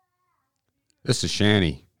This is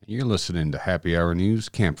Shanny. You're listening to Happy Hour News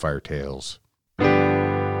Campfire Tales. You're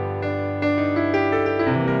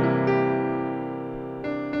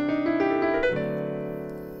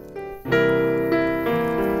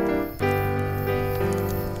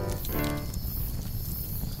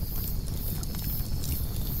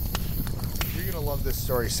going to love this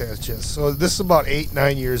story, Sanchez. So this is about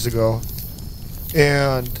 8-9 years ago.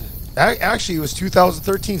 And actually, it was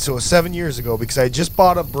 2013, so it was 7 years ago, because I just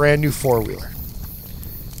bought a brand new four-wheeler.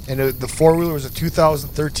 And the four-wheeler was a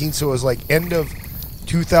 2013, so it was like end of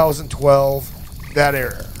 2012, that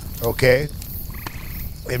era, okay?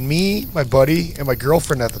 And me, my buddy, and my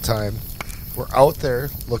girlfriend at the time were out there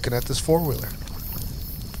looking at this four-wheeler.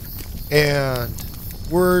 And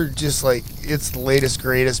we're just like, it's the latest,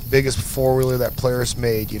 greatest, biggest four-wheeler that Polaris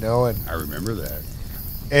made, you know? And I remember that.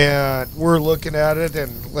 And we're looking at it,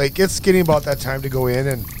 and like it's getting about that time to go in,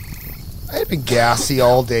 and I had been gassy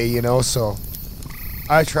all day, you know, so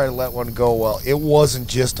I tried to let one go. Well, it wasn't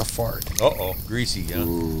just a fart. Uh-oh, greasy, huh?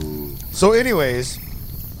 Ooh. So anyways,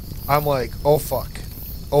 I'm like, oh fuck,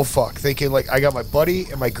 thinking like I got my buddy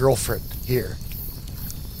and my girlfriend here.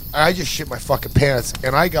 I just shit my fucking pants,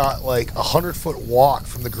 and I got like 100-foot walk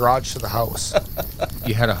from the garage to the house.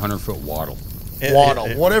 You had a 100-foot waddle.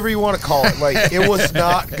 Waddle, whatever you want to call it. Like, it was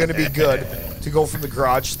not going to be good to go from the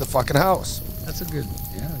garage to the fucking house. That's a good,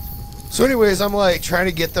 yeah. So anyways, I'm like trying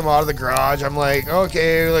to get them out of the garage. I'm like,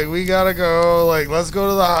 okay, like we got to go. Like, let's go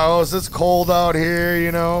to the house. It's cold out here,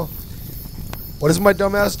 you know. What does my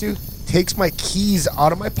dumbass do? Takes my keys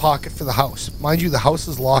out of my pocket for the house. Mind you, the house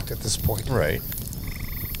is locked at this point. Right.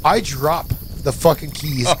 I drop the fucking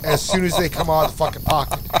keys as soon as they come out of the fucking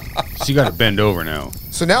pocket. So you got to bend over now.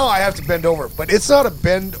 So now I have to bend over, but it's not a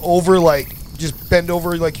bend over like just bend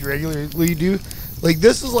over like you regularly do. Like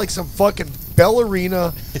this is like some fucking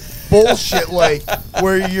ballerina bullshit, like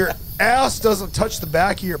where your ass doesn't touch the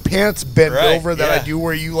back of your pants bend Right, over that yeah. I do,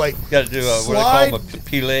 where you like Got to do what do they call them, a pile or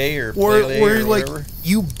play where or like whatever?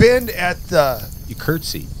 you bend at the You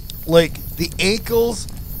curtsy. like the ankles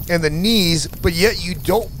and the knees, but yet you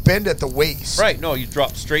don't bend at the waist. Right, no, you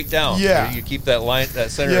drop straight down. Yeah. You keep that line,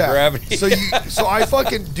 that center of gravity. So I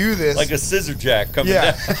fucking do this. like a scissor jack coming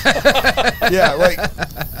Yeah. down. Yeah, like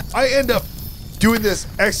I end up doing this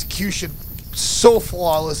execution so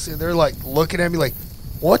flawless, and they're like looking at me like,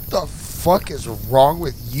 "What the fuck is wrong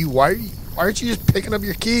with you? Why aren't you just picking up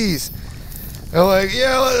your keys?" And I'm like,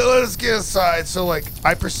 "Yeah, let's get inside." So like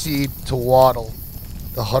I proceed to waddle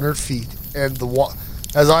the 100 feet, and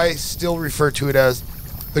as I still refer to it as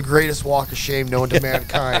the greatest walk of shame known to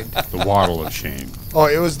mankind. The waddle of shame. Oh,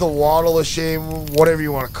 it was the waddle of shame, whatever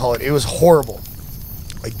you want to call it. It was horrible.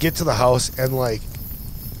 I get to the house, and like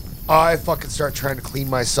I fucking start trying to clean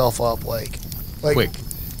myself up, like Quick.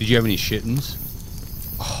 Did you have any shittins?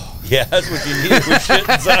 Yeah, that's what you need with shit.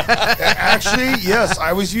 Actually, yes,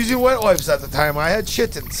 I was using wet wipes at the time. I had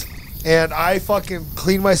shittins, and I fucking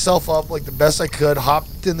cleaned myself up like the best I could.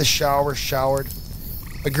 Hopped in the shower, showered.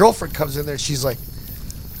 My girlfriend comes in there, and she's like,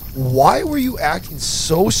 "Why were you acting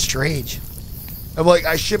so strange?" I'm like,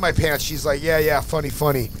 "I shit my pants." She's like, yeah, funny.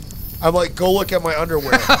 I'm like, "Go look at my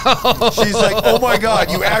underwear." She's like, "Oh my God,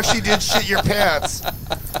 you actually did shit your pants."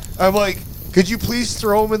 I'm like, "Could you please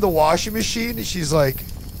throw them in the washing machine?" And she's like,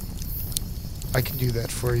 "I can do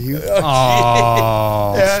that for you."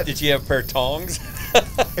 Oh. Did you have a pair of tongs?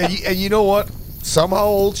 And you know what? Somehow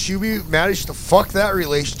old Shuby managed to fuck that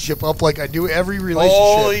relationship up like I do every relationship.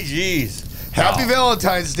 Holy jeez. Happy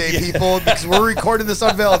Valentine's Day, people, because we're recording this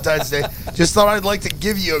on Valentine's Day. Just thought I'd like to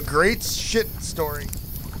give you a great shit story.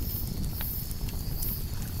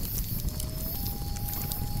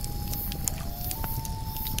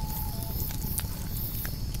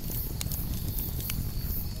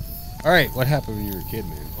 All right, what happened when you were a kid,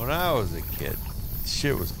 man? When I was a kid,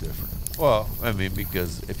 shit was different. Well, I mean,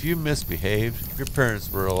 because if you misbehaved, your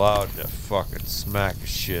parents were allowed to fucking smack the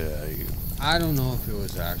shit out of you. I don't know if it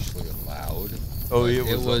was actually allowed. Oh, but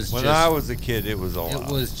it was when just, I was a kid, it was allowed.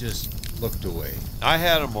 It was just looked away. I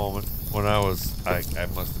had a moment when I must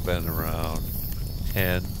have been around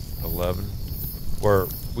 10, 11, where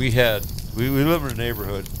we lived in a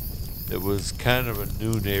neighborhood that was kind of a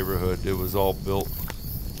new neighborhood. It was all built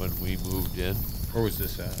when we moved in. Where was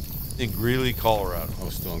this at? In Greeley, Colorado. I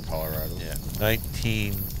was still in Colorado. Yeah,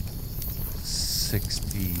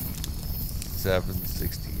 1967,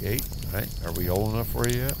 68, right? Are we old enough for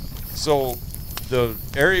you yet? So the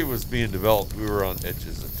area was being developed. We were on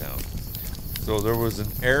edges of town. So there was an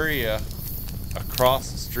area across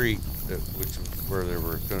the street, which was where they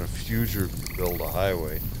were going to future build a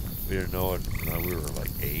highway. We didn't know it when we were like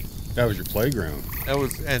 8. That was your playground.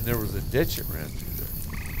 And there was a ditch that ran through there.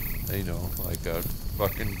 you know, like a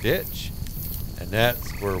fucking ditch. And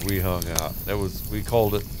that's where we hung out. We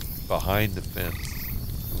called it behind the fence.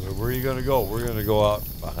 Where are you going to go? We're going to go out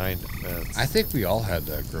behind the fence. I think we all had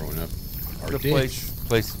that growing up. Our the ditch.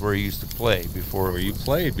 Places where you used to play before. Where you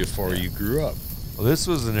played before you grew up. Well, this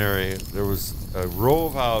was an area, there was a row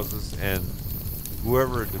of houses, and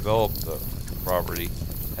whoever developed the property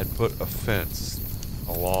had put a fence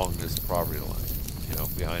along this property line, you know,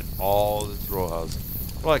 behind all this row of houses,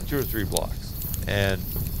 for like 2 or 3 blocks. And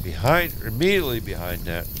immediately behind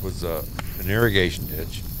that was an irrigation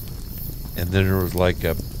ditch, and then there was like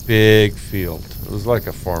a big field. It was like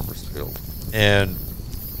a farmer's field. And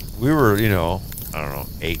we were, you know, I don't know,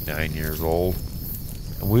 8, 9 years old.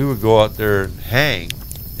 And we would go out there and hang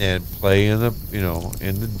and play in the, you know,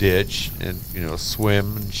 in the ditch and, you know,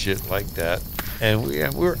 swim and shit like that. And we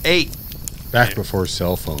were 8. Back before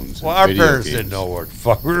cell phones. Well, our parents didn't know where the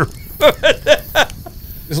fuck we were.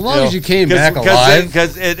 As long as you came back alive.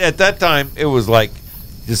 Because at that time, it was like,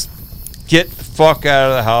 just get the fuck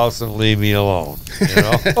out of the house and leave me alone. You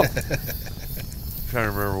know? Trying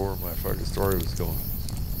to remember where my fucking story was going.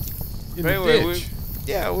 In the ditch.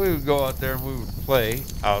 We would go out there and we would play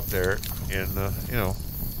out there, and you know,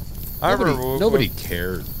 Nobody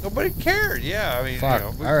cared. Nobody cared. Yeah, I mean, Fuck.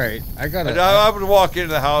 You know, All right, I would walk into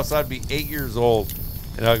the house. I'd be 8 years old,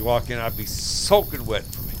 and I'd walk in. I'd be soaking wet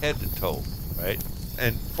from head to toe, right,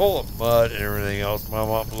 and full of mud and everything else. My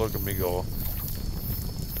mom would look at me, go,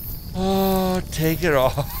 "Oh, take it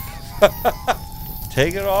off,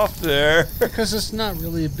 take it off there." Because it's not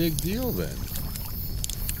really a big deal then.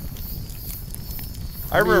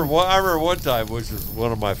 I remember one time, which is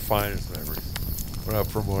one of my finest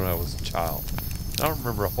memories, from when I was a child. I don't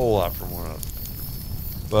remember a whole lot from when I was,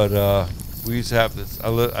 but we used to have this.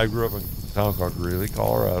 I grew up in a town called Greeley,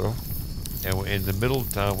 Colorado, and in the middle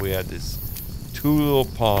of town we had this 2 little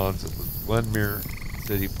ponds. It was Glenmere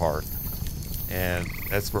City Park, and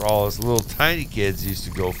that's where all us little tiny kids used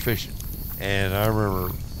to go fishing. And I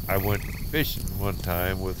remember I went fishing one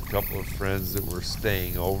time with a couple of friends that were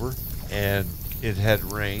staying over, and it had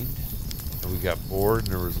rained, and we got bored,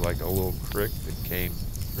 and there was like a little creek that came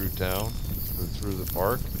through town, through the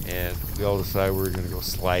park, and we all decided we were going to go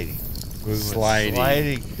sliding. We went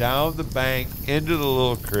sliding down the bank into the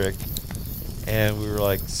little creek, and we were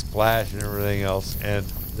like splashing and everything else, and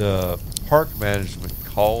the park management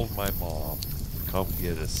called my mom to come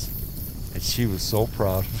get us, and she was so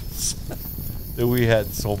proud of us that we had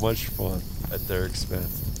so much fun at their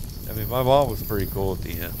expense. I mean, my mom was pretty cool at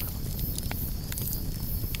the end.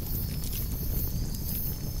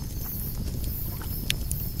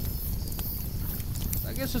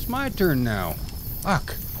 I guess it's my turn now.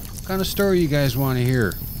 Fuck. What kind of story you guys want to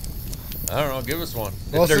hear? I don't know. Give us one.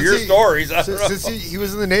 Well, if they're your stories, I don't know. Since he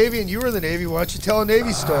was in the Navy and you were in the Navy, why don't you tell a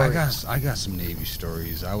Navy story? I got some Navy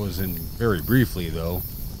stories. I was in, very briefly though,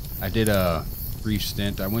 I did a brief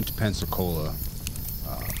stint. I went to Pensacola,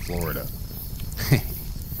 Florida.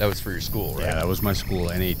 That was for your school, right? Yeah, that was my school,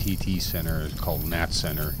 NATT Center. It's called NAT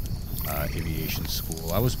Center, Aviation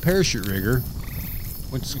School. I was a parachute rigger.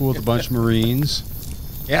 Went to school with a bunch of Marines.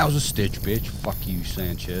 Yeah, I was a stitch bitch. Fuck you,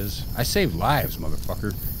 Sanchez. I saved lives,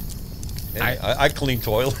 motherfucker. I clean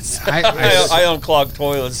toilets. I unclog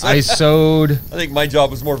toilets. I sewed. I think my job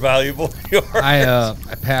was more valuable than yours.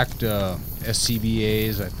 I packed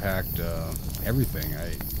SCBAs. I packed everything.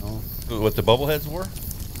 What the bubbleheads were?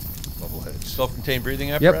 Bubbleheads. Self-contained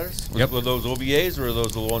breathing apparatus? Yep. Were those OBAs, or were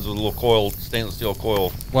those the ones with a little coil, stainless steel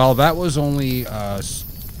coil? Well, that was only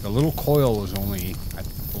the little coil was only, I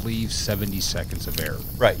believe, 70 seconds of air.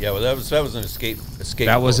 Right. Yeah. Well, that was an escape.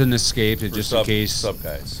 That was an escape, just in case. Sub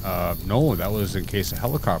guys. No, that was in case a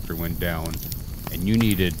helicopter went down, and you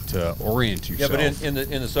needed to orient yourself. Yeah, but in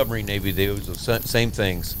the submarine navy, they was the same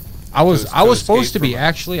things. I was supposed to be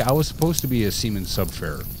a seaman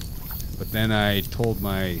subfarer, but then I told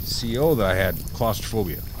my CO that I had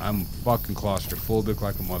claustrophobia. I'm fucking claustrophobic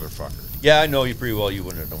like a motherfucker. Yeah, I know you pretty well. You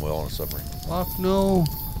wouldn't have done well on a submarine. Fuck no.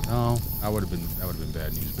 No, that would have been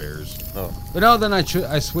bad news bears. Oh. But no, then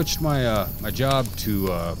I switched my my job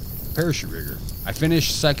to parachute rigger. I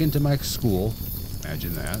finished second to my school.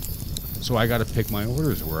 Imagine that. So I got to pick my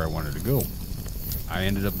orders where I wanted to go. I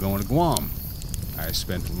ended up going to Guam. I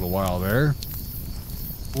spent a little while there.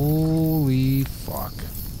 Holy fuck.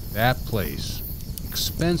 That place.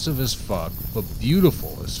 Expensive as fuck, but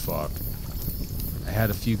beautiful as fuck. I had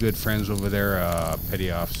a few good friends over there.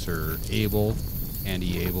 Petty Officer Abel,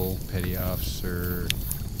 Andy Abel, Petty Officer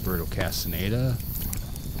Berto Castaneda,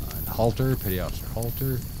 and Halter, Petty Officer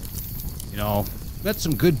Halter. You know, met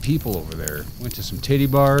some good people over there. Went to some titty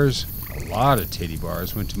bars, a lot of titty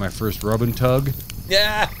bars. Went to my first rub and tug.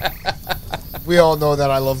 Yeah. We all know that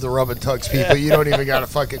I love the rub and tugs, people. You don't even gotta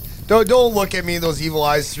fucking don't look at me those evil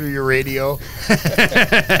eyes through your radio or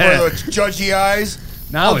those judgy eyes.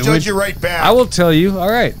 Now I'll judge you right back. I will tell you. All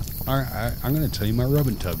right. I'm going to tell you my rub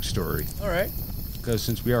and tug story. All right. Because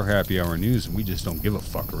since we are happy hour news and we just don't give a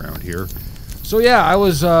fuck around here. So yeah,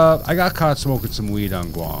 I got caught smoking some weed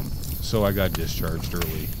on Guam. So I got discharged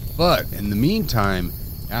early. But in the meantime,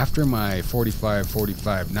 after my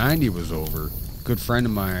 45-90 was over, a good friend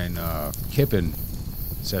of mine, Kippen,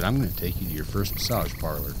 said, I'm going to take you to your first massage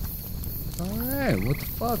parlor. All right, what the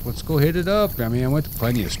fuck? Let's go hit it up. I mean, I went to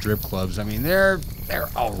plenty of strip clubs. I mean, they're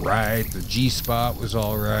all right. The G-Spot was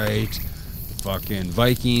all right. Fucking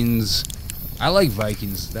Vikings. I like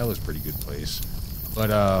Vikings. That was a pretty good place.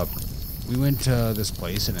 But we went to this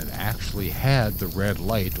place, and it actually had the red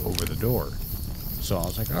light over the door. So I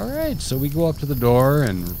was like, all right. So we go up to the door,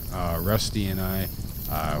 and Rusty and I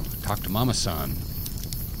talk to Mama San.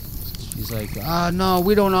 She's like, no,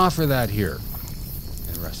 we don't offer that here.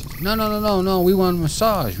 And Rusty's, no, we want a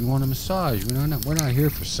massage. We want a massage. We're not here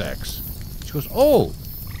for sex. She goes, oh,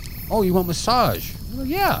 you want massage? I'm like,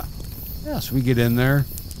 yeah. Yeah, so we get in there.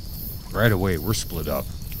 Right away, we're split up.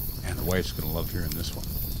 And the wife's going to love hearing this one.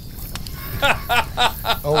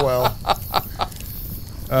 Oh, well.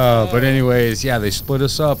 But anyways, yeah, they split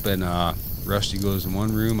us up, and Rusty goes in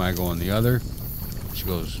one room, I go in the other. She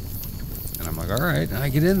goes, and I'm like, all right. And I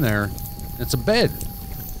get in there, and it's a bed.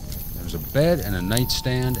 There's a bed and a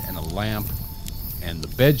nightstand and a lamp, and the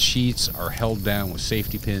bed sheets are held down with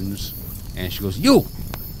safety pins. And she goes, you,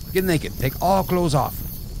 get naked. Take all clothes off.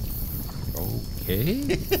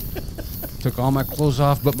 Okay. Took all my clothes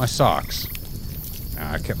off but my socks.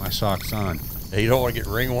 I kept my socks on. Hey, you don't want to get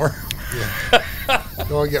ringworm? Yeah.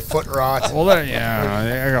 Don't want to get foot rot. Well,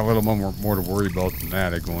 yeah, I got a little more to worry about than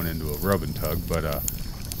that going into a rub and tug. But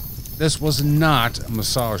this was not a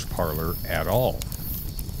massage parlor at all.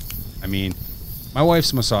 I mean, my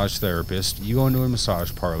wife's a massage therapist. You go into a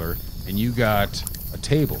massage parlor, and you got a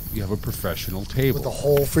table. You have a professional table. With a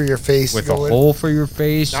hole for your face. With a hole for your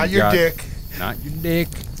face. Not your dick. Not your dick.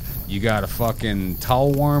 You got a fucking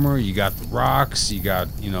towel warmer. You got the rocks. You got,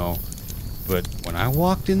 But when I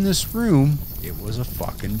walked in this room, it was a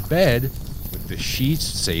fucking bed with the sheets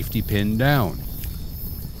safety pinned down.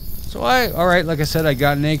 So all right, like I said, I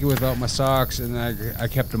got naked without my socks, and I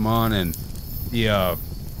kept them on, and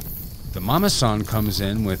the mama son comes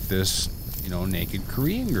in with this, naked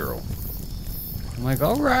Korean girl. I'm like,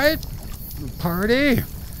 all right, party.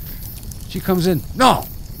 She comes in, no.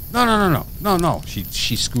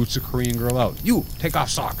 She scoots the Korean girl out. You, take off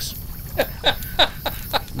socks.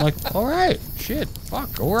 I'm like, all right, shit,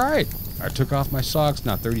 fuck, all right. I took off my socks.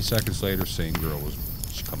 Not 30 seconds later, same girl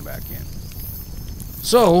she come back in.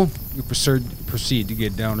 So we proceed to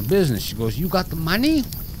get down to business. She goes, you got the money?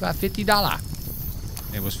 Got $50.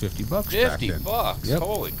 It was $50 back then. $50? Yep.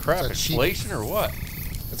 Holy crap, inflation or what?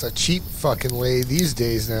 It's a cheap fucking way these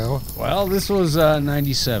days now. Well, this was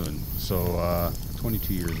 97, so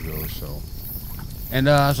 22 years ago or so. And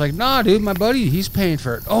I was like, nah, dude, my buddy, he's paying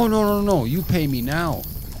for it. Oh, no, you pay me now.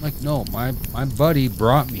 I'm like, no, my buddy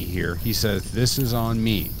brought me here. He says, this is on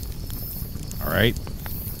me. All right?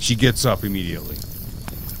 She gets up immediately,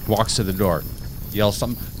 walks to the door, yells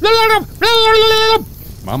something.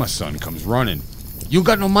 Mama's son comes running. You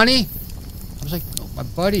got no money? I was like, no, my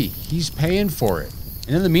buddy, he's paying for it.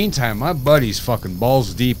 And in the meantime, my buddy's fucking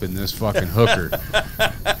balls deep in this fucking hooker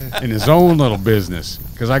in his own little business.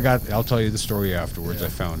 Because I'll tell you the story afterwards. Yeah. I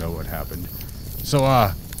found out what happened. So,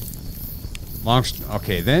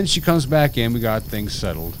 okay, then she comes back in. We got things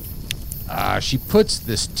settled. She puts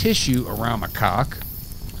this tissue around my cock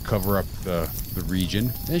to cover up the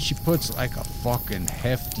region. Then she puts like a fucking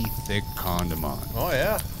hefty, thick condom on. Oh,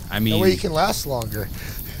 yeah. I mean, that way you can last longer.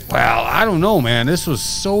 Well, I don't know, man. This was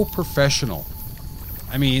so professional.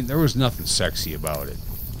 I mean, there was nothing sexy about it.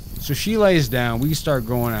 So she lays down. We start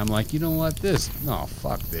going. I'm like, you know what? No,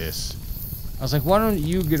 fuck this. I was like, why don't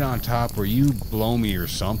you get on top or you blow me or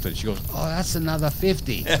something? She goes, oh, that's another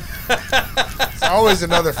 50. It's always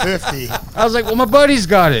another 50. I was like, well, my buddy's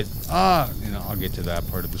got it. I'll get to that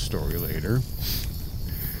part of the story later.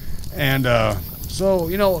 And so,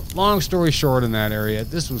 long story short in that area,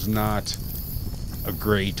 this was not a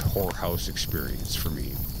great whorehouse experience for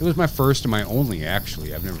me. It was my first and my only,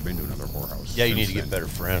 actually. I've never been to another whorehouse. Yeah, you need to get better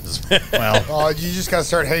friends. Well, you just got to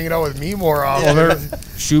start hanging out with me more often. Well,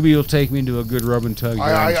 Shuby will take me into a good rub and tug.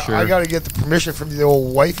 I got to get the permission from the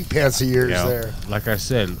old wifey pants of yours there. Like I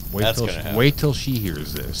said, wait till she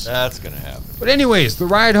hears this. That's going to happen. But anyways, the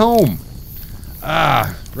ride home.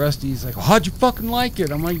 Rusty's like, well, how'd you fucking like it?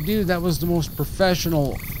 I'm like, dude, that was the most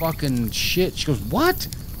professional fucking shit. She goes, what?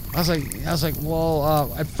 I was like,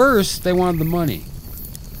 well, at first they wanted the money.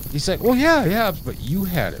 He's like, well, yeah, but you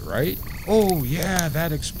had it, right? Oh, yeah,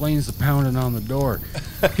 that explains the pounding on the door.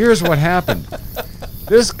 Here's what happened.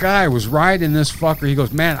 This guy was riding this fucker. He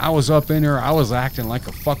goes, man, I was up in there. I was acting like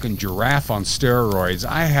a fucking giraffe on steroids.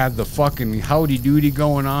 I had the fucking howdy-doody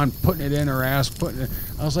going on, putting it in her ass, putting it.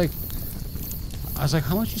 I was like,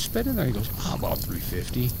 how much you spending there? He goes, about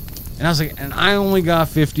 $350. And I was like, and I only got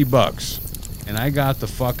 $50. And I got the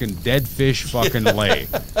fucking dead fish fucking lay.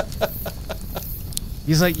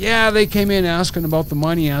 He's like, yeah, they came in asking about the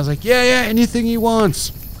money. And I was like, yeah, anything he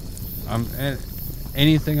wants.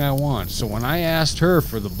 Anything I want. So when I asked her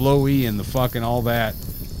for the blowy and the fucking all that,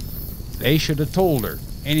 they should have told her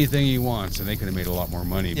anything he wants, and they could have made a lot more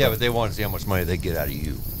money. Yeah, but they want to see how much money they get out of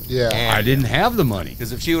you. Yeah. And I didn't have the money.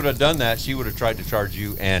 Because if she would have done that, she would have tried to charge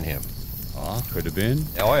you and him. Oh, could have been.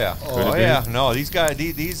 Oh, yeah. Could've been. Yeah. No, these guys,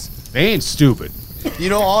 They ain't stupid. You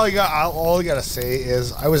know, all I gotta say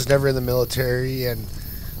is I was never in the military,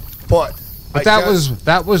 but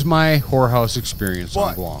that was my whorehouse experience on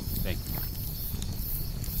But- Guam. Thank you.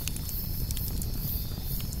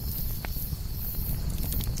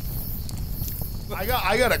 I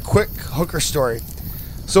got a quick hooker story.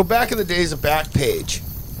 So back in the days of Backpage,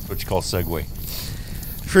 That's what you call segue.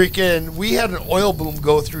 freaking, we had an oil boom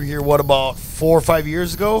go through here. What, about 4 or 5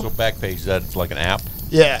 years ago? So Backpage, that's like an app.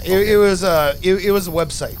 Yeah, it was a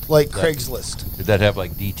website like Craigslist. Did that have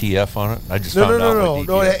like DTF on it? I just No, found out no. what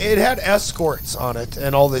No, DTF it had escorts on it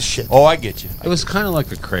and all this shit. Oh, I get you. It was kind of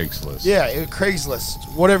like a Craigslist. Yeah,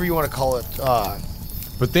 Craigslist, whatever you want to call it.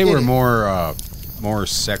 But they were more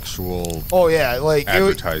sexual. Oh yeah, like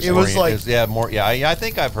Advertising. it was like. I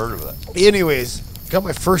think I've heard of that. Anyways, got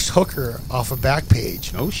my first hooker off of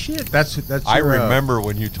Backpage. No shit. That's I your, remember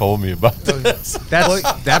when you told me about this.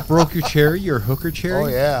 that broke your cherry, your hooker cherry. Oh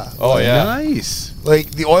yeah. Oh, yeah. Nice.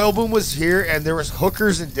 Like the oil boom was here, and there was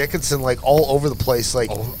hookers in Dickinson like all over the place.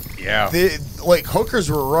 Like, Yeah. like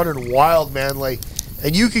hookers were running wild, man. Like,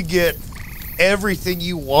 and you could get everything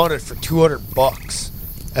you wanted for $200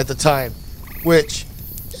 at the time, which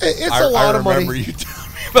it's a lot of I money. remember you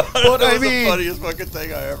telling me about it. But That I was mean- the funniest fucking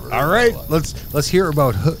thing I ever. All right. Let's hear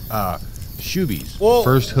about Shuby's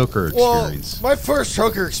first hooker experience. Well, my first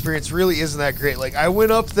hooker experience really isn't that great. Like, I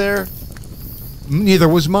went up there. Neither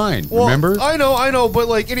was mine. Well, remember? I know, but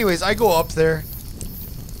like, anyways, I go up there,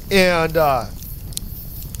 and Are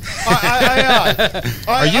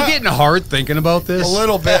you getting hard thinking about this? a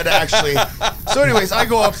little bit actually? So, anyways, I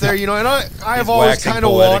go up there, you know, and I've He's always waxing kind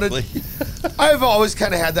of wanted. poetically. I've always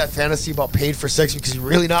kind of had that fantasy about paying for sex because you're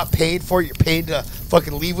really not paying for it. You're paying to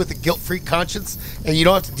fucking leave with a guilt-free conscience, and you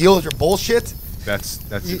don't have to deal with your bullshit. That's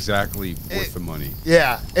exactly worth the money.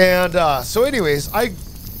 Yeah, and so anyways, I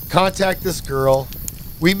contact this girl.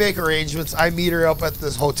 We make arrangements. I meet her up at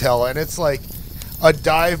this hotel, and it's like a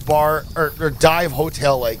dive bar or dive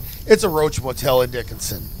hotel. Like, it's a Roach Motel in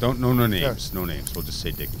Dickinson. No names. No names. We'll just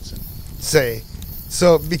say Dickinson. So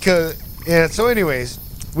anyways,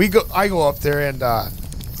 I go up there, and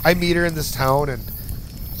I meet her in this town, and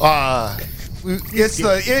it's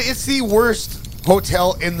the worst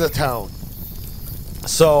hotel in the town.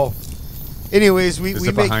 So, anyways, we Is make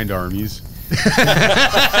it behind armies?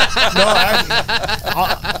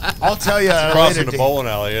 I'll tell you. Crossing the bowling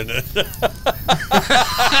alley, isn't it?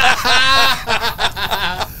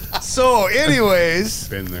 So, anyways,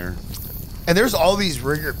 Been there. and there's all these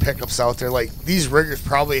rigger pickups out there. Like, these riggers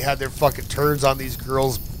probably had their fucking turns on these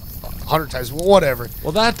girls 100 times. Whatever.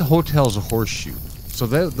 Well, that hotel's a horseshoe. So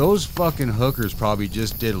those fucking hookers probably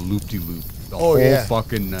just did a loop-de-loop the whole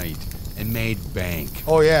fucking night and made bank.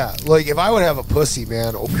 Oh yeah. Like, if I would have a pussy,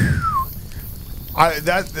 man.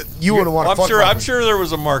 You wouldn't want to. I'm sure there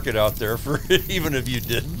was a market out there for it, even if you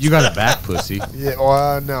didn't. You got a back pussy. Yeah.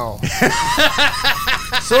 Well, no.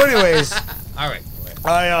 So, anyways, All right.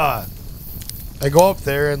 I go up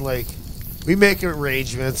there, and like, we make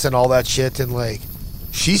arrangements and all that shit, and like,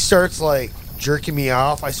 she starts like jerking me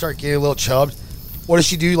off. I start getting a little chubbed. What does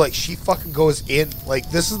she do? Like, she fucking goes in. Like,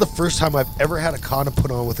 this is the first time I've ever had a condom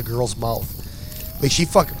put on with a girl's mouth. Like, she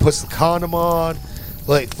fucking puts the condom on,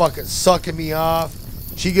 like, fucking sucking me off.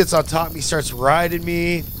 She gets on top of me, starts riding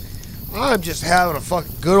me. I'm just having a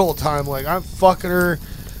fucking good old time. Like, I'm fucking her.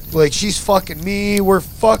 Like, she's fucking me. We're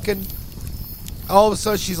fucking. All of a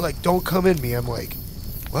sudden, she's like, "Don't come in me." I'm like,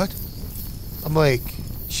 "What?" I'm like,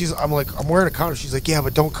 I'm wearing a condom. She's like, "Yeah,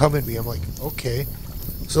 but don't come in me." I'm like, "Okay."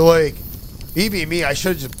 So, like, me being me, I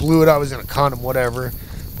should have just blew it. I was in a condom, whatever.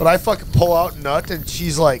 But I fucking pull out nut, and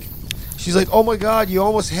she's like, "Oh my God, you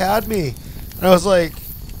almost had me." And I was like,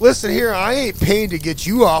 "Listen here, I ain't paying to get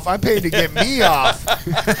you off. I'm paying to get me off."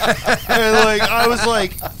 And like, I was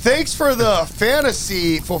like, thanks for the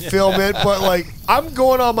fantasy fulfillment, but like I'm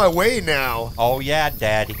going on my way now. Oh yeah,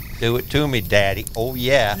 Daddy, do it to me, Daddy. Oh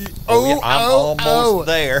yeah, Oh, yeah. I'm oh, almost oh.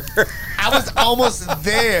 there. I was almost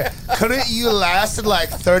there. Couldn't you lasted like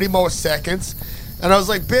 30 more seconds? And I was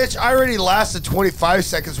like, bitch, I already lasted 25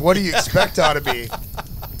 seconds. What do you expect out of me?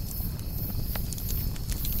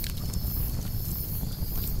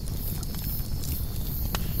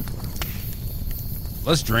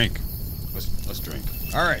 Let's drink. Let's drink.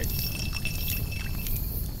 All right.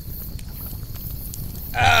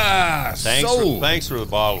 Thanks for the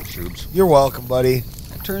bottle, Shoobs. You're welcome, buddy.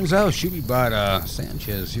 It turns out Shuby bought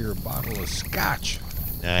Sanchez here a bottle of scotch.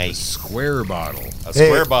 A Nice. square bottle. A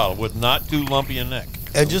square bottle with not too lumpy a neck.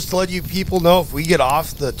 And just to let you people know, if we get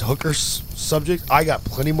off the hooker subject, I got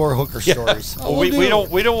plenty more hooker stories. Well, we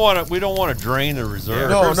don't want to drain the reserve.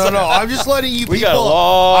 No. I'm just letting you people. We got a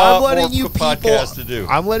lot I'm letting more you people. podcasts to do.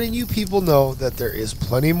 I'm letting you people know that there is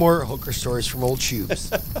plenty more hooker stories from old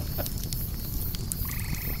Shoobs.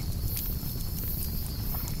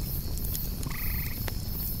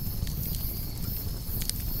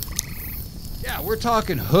 Yeah, we're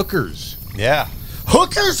talking hookers. Yeah.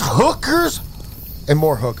 hookers, and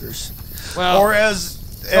more hookers. Well, Or as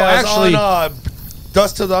actually- on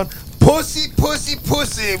Dust Till Dawn, pussy.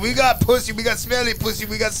 We got pussy. We got smelly pussy.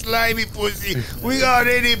 We got slimy pussy. We got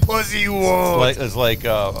any pussy you want. It's like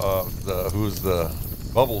who's the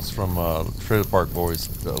Bubbles from Trailer Park Boys,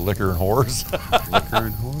 Liquor and Whores. liquor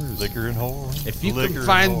and whores. Liquor and Whores. If you Liquor can and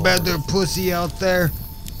find whores. better pussy out there,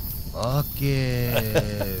 fuck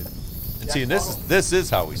it. And see, and this is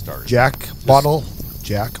how we started. Jack bottle,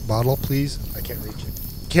 please. I can't reach it.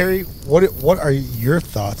 Carrie, what are your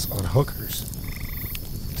thoughts on hookers?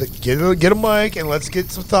 Get a mic and let's get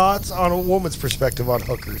some thoughts on a woman's perspective on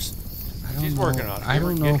hookers. She's working on it. I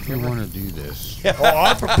don't know if we Give her- want to do this. Oh,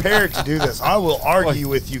 I'm prepared to do this. I will argue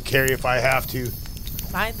with you, Carrie, if I have to.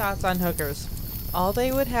 My thoughts on hookers. All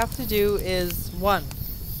they would have to do is 1,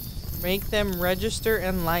 make them register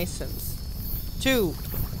and license. 2,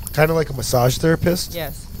 Kind of like a massage therapist.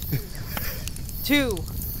 yes. 2,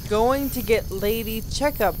 going to get lady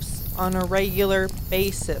checkups on a regular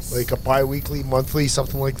basis. Like a bi-weekly, monthly,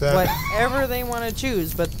 something like that. Whatever they want to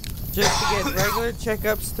choose, but just to get regular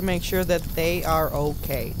checkups to make sure that they are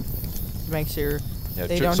okay. To make sure Yeah,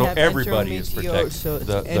 they don't so have everybody is endometriosis,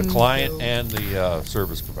 protected. The client and the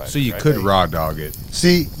service provider. So you right? could raw dog it.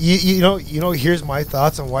 See, you know. Here's my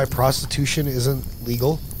thoughts on why prostitution isn't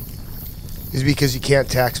legal. Is because you can't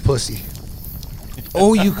tax pussy.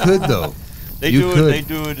 Oh, you could though. They You do could. it.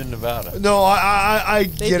 They do it in Nevada. No, I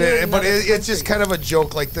They get do it it, in but other it's just countries. kind of a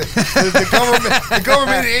joke. Like the government, the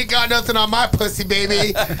government ain't got nothing on my pussy,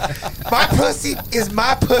 baby. My pussy is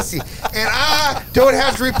my pussy, and I don't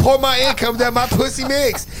have to report my income that my pussy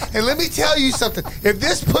makes. And let me tell you something: if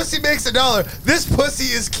this pussy makes $1, this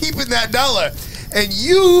pussy is keeping that $1, and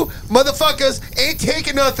you motherfuckers ain't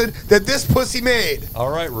taking nothing that this pussy made.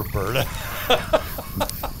 All right, Roberta.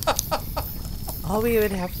 all we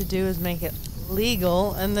would have to do is make it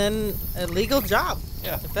legal and then a legal job.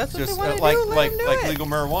 Yeah, If that's what just they want to like do, let like them do like it. legal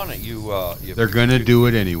marijuana. You They're gonna do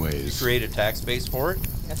it You anyways. create a tax base for it.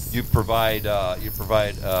 Yes. You provide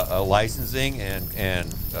a licensing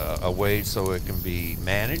and a way so it can be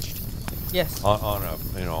managed Yes. on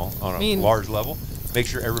a Mean- large level. Make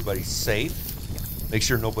sure everybody's safe. Make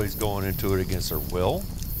sure nobody's going into it against their will.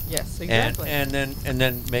 Yes, exactly. And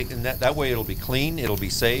then making that way it'll be clean. It'll be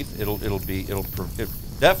safe. It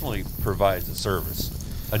definitely provides a service,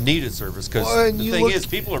 a needed service. Because Well, and the you thing look- is,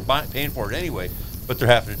 people are paying for it anyway, but they're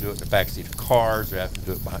having to do it in the backseat of cars. They're having to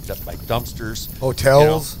do it by dumpsters,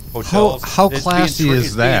 Hotels. hotels. How It's classy being is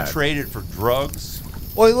it's that? Being traded for drugs.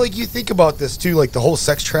 Well, like you think about this too, like the whole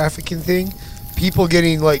sex trafficking thing, people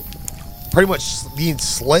getting like pretty much being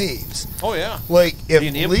slaves. Oh yeah. Like if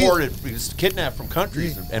Being le- imported, kidnapped from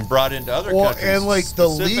countries and brought into other Well, countries, and, like, the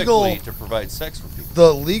specifically legal- to provide sex for people.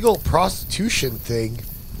 the legal prostitution thing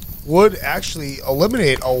would actually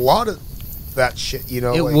eliminate a lot of that shit. You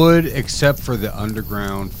know, It like, would, except for the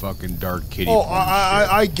underground fucking dark kitty. Oh, porn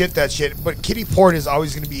I get that shit, but kitty porn is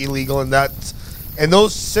always going to be illegal, and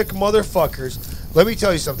those sick motherfuckers. Let me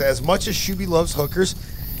tell you something. As much as Shuby loves hookers,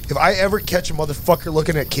 if I ever catch a motherfucker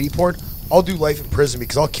looking at kitty porn, I'll do life in prison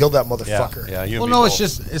because I'll kill that motherfucker. Yeah, shit. Well, no,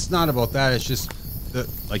 it's not about that. It's just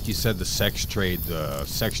like you said, the sex trade, the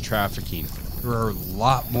sex trafficking. There are a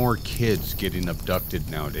lot more kids getting abducted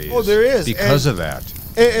nowadays. Oh, there is, because and- of that.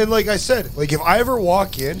 And like I said, like if I ever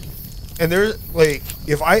walk in, and there's like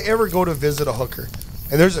if I ever go to visit a hooker,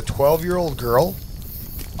 and there's a 12-year-old girl,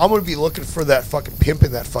 I'm gonna be looking for that fucking pimp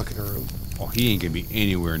in that fucking room. Oh, he ain't gonna be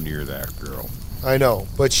anywhere near that girl. I know,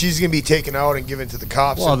 but she's gonna be taken out and given to the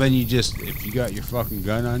cops. Well, and- then you just, if you got your fucking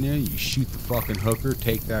gun on you, you shoot the fucking hooker,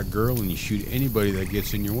 take that girl, and you shoot anybody that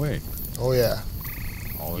gets in your way. oh yeah,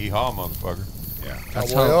 All it- Yeehaw, motherfucker. yeah,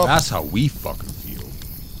 Cowboy up. that's how we fucking feel.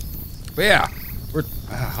 But yeah, we're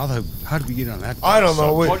how did we get on that? I don't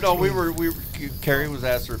know. Well, no, we were. Carrie was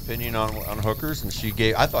asked her opinion on hookers, and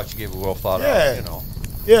I thought she gave a well thought Yeah. out,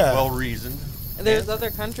 Yeah, well reasoned. There's other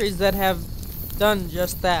countries that have done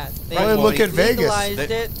just that. They Well, look at Vegas. legalized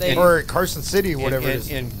They- it. They or Carson City, whatever it is.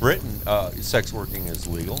 In Britain, sex working is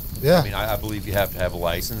legal. Yeah. I mean, I believe you have to have a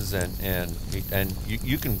license, and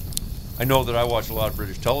you can. I know that I watch a lot of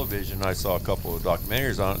British television. I saw a couple of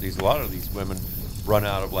documentaries on it. A lot of these women run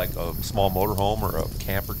out of like a small motorhome or a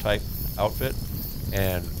camper type outfit,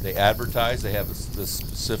 and they advertise. They have this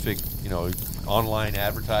specific, online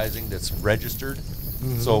advertising that's registered.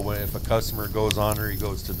 So if a customer goes on there, he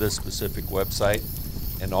goes to this specific website,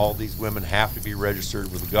 and all these women have to be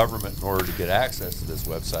registered with the government in order to get access to this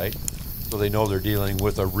website. So they know they're dealing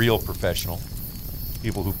with a real professional,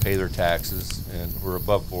 people who pay their taxes and who are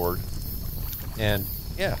above board. And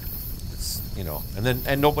yeah, it's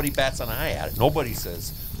and nobody bats an eye at it. Nobody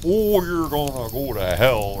says, "Oh, you're gonna go to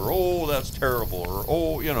hell," or "Oh, that's terrible," or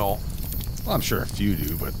 "Oh, Well, I'm sure a few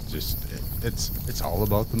do, but just it's all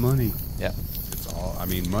about the money. yeah." It's all. I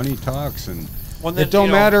mean, money talks, and Well, then, it don't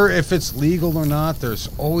matter if it's legal or not. There's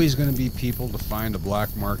always going to be people to find a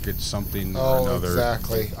black market something or Oh, another.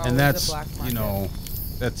 exactly. Always And a that's black market.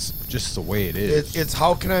 that's just the way it is. It's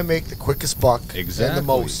how can I make the quickest buck and Exactly. the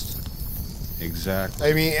most. Exactly.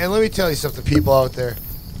 I mean, and let me tell you something, people out there.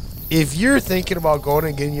 If you're thinking about going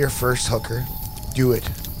and getting your first hooker, do it.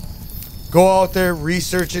 Go out there,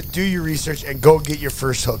 research it, do your research, and go get your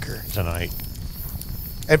first hooker. Tonight.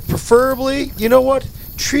 And preferably, you know what?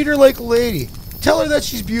 Treat her like a lady. Tell her that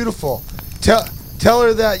she's beautiful. Tell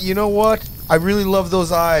her that, you know what? I really love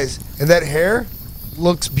those eyes. And that hair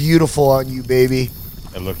looks beautiful on you, baby.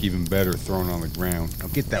 It look even better thrown on the ground. Now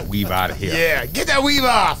get that weave out of here. Yeah, get that weave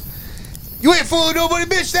off. You ain't fooling nobody,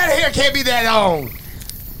 bitch. That hair can't be that long.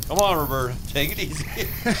 Come on, Roberta. Take it easy.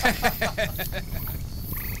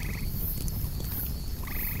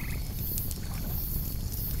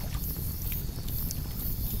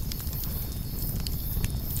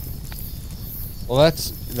 Well,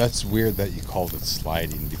 that's weird that you called it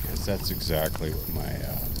sliding, because that's exactly what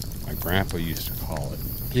my grandpa used to call it.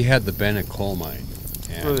 He had the Bennett coal mine.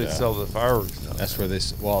 And, Where they sell the fireworks now. That's where they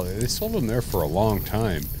sold them there for a long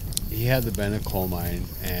time. He had the Bennett coal mine,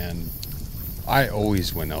 and I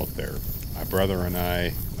always went out there. My brother and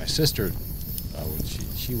I, my sister, when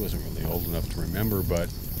she wasn't really old enough to remember, but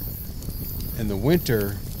in the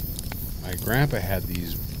winter, my grandpa had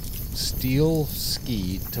these steel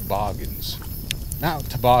ski toboggans. Not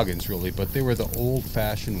toboggans really, but they were the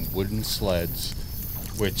old-fashioned wooden sleds,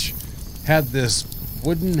 which had this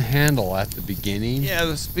wooden handle at the beginning. Yeah,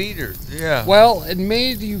 the speeders. Yeah. Well, it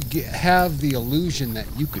made you have the illusion that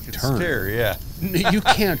you could turn. Steer, yeah. You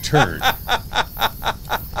can't turn.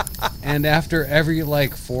 And after every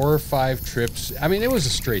 4 or 5 trips, I mean, it was a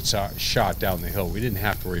straight shot down the hill. We didn't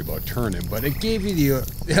have to worry about turning, but it gave you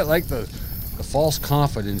the false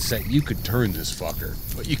confidence that you could turn this fucker,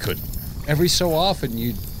 but you couldn't. Every so often,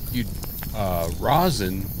 you'd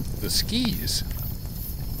rosin the skis.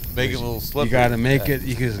 Make it a little slippery. You got to make it.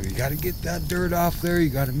 You got to get that dirt off there. You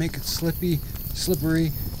got to make it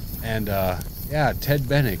slippery, and Ted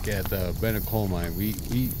Bennick at the Bennett coal mine. We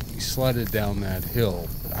sledded down that hill.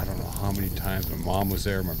 I don't know how many times. My mom was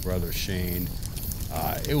there. My brother Shane.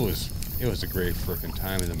 It was a great frickin'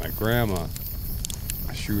 time. And then my grandma,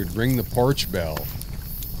 she would ring the porch bell,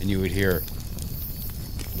 and you would hear,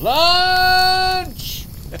 "Lunch!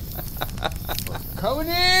 Coming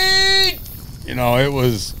in!" It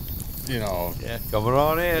was. Yeah, coming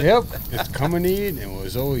on in. Yep, it's coming in. It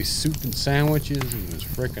was always soup and sandwiches. It was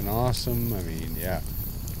freaking awesome. I mean, yeah.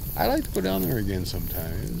 I'd like to go down there again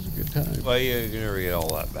sometime. It was a good time. Well, you can never get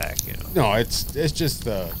all that back, No, it's just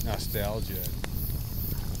the nostalgia.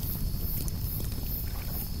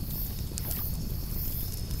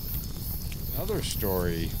 Another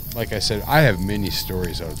story, like I said, I have many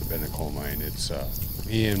stories out of the Bennett coal mine. It's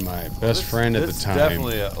me and my best friend at the time.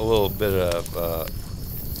 Definitely a little bit of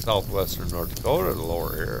southwestern North Dakota, the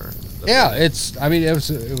lower here. Yeah, it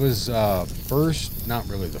was first, not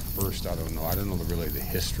really the first. I don't know really the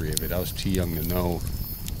history of it. I was too young to know,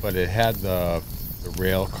 but it had the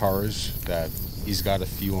rail cars that he's got a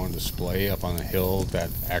few on display up on the hill that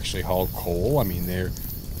actually hauled coal. I mean, they're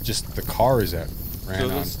just the cars that ran So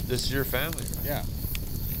on. this is your family, right? Yeah.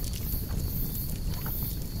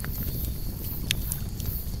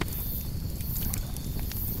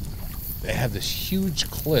 they had this huge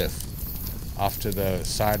cliff off to the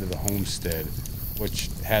side of the homestead, which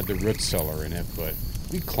had the root cellar in it, but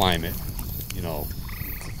we'd climb it, you know.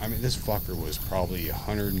 I mean, this fucker was probably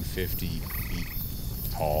 150 feet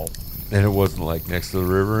tall. And it wasn't like next to the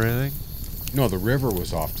river or anything? No, the river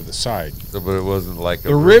was off to the side. So, but it wasn't like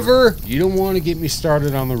The river, you don't want to get me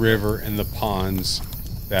started on the river and the ponds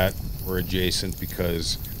that were adjacent,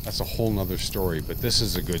 because that's a whole nother story, but this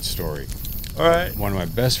is a good story. All right. One of my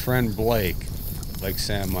best friend, Blake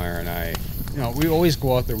Sandmeyer, and I, you know, we always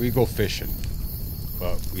go out there, we go fishing,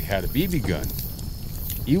 but we had a BB gun.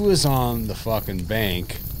 He was on the fucking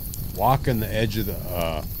bank, walking the edge of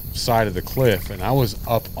the side of the cliff, and I was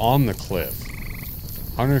up on the cliff,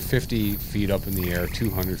 150 feet up in the air,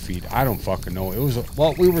 200 feet, I don't fucking know. It was,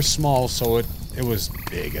 well, we were small, so it was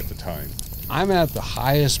big at the time. I'm at the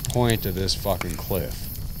highest point of this fucking cliff,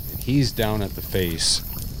 and he's down at the face,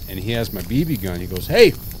 and he has my BB gun. He goes,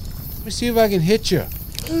 "Hey, let me see if I can hit you."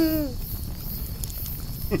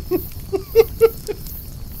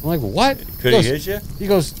 I'm like, "What?" Could he hit you? He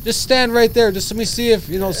goes, "Just stand right there. Just let me see if,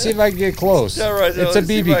 see if I can get close." Stand right there. It's a Let's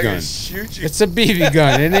see if BB I can gun. shoot you. It's a BB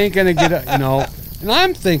gun. It ain't gonna get, And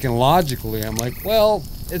I'm thinking logically. I'm like, well,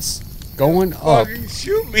 it's going up. Fucking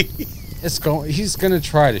shoot me. He's gonna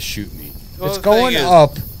try to shoot me. Well, it's the going thing is-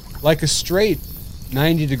 up like a straight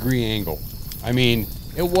 90-degree angle. I mean,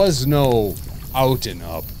 it was no out and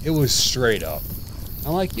up. It was straight up.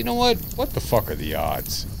 I'm like, you know what? What the fuck are the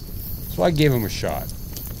odds? So I gave him a shot.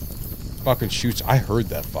 Fucking shoots. I heard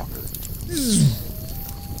that fucker.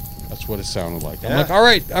 That's what it sounded like. I'm Yeah. like, all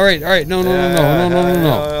right.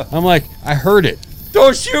 No. I'm like, I heard it.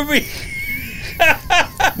 Don't shoot me.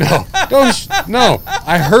 No, no.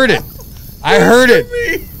 I heard it. I heard it.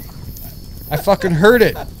 Me. I fucking heard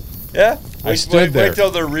it. Yeah. I stood there. Wait till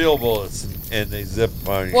they're real bullets and they zip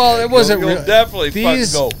on you. Well, it wasn't You'll real. definitely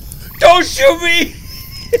These- fucking go. Don't shoot me.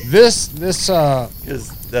 This 'Cause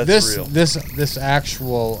that's real. this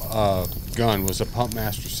actual gun was a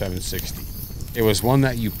Pumpmaster 760. It was one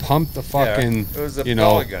that you pumped the fucking, it was a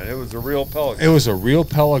pellet gun. It was a real pellet gun. It was a real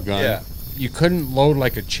pellet gun. Yeah. You couldn't load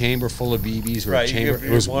like a chamber full of BBs or Right, a you chamber. could-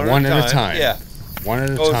 It was one at a time. Yeah. One at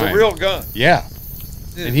a It was time. a real gun. Yeah.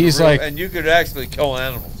 It And was he's real- like- and you could actually kill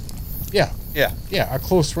animals. Yeah. Yeah. Yeah, a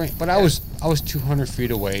close range. But I was 200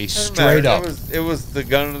 feet away, Doesn't straight matter. up. It was the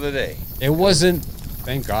gun of the day. It wasn't.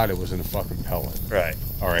 Thank God it wasn't a fucking pellet. Right.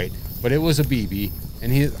 All right, but it was a BB,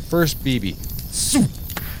 and he first BB, swoop,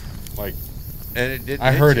 like And it didn't.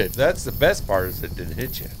 I hit heard you. it. That's the best part is it didn't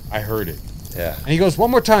hit you. I heard it, Yeah. and he goes one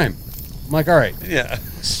more time. I'm like, all right. Yeah.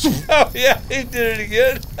 Oh yeah, he did it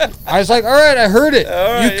again. I was like, all right, I heard it.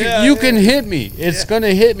 All right, you can hit me. It's Yeah.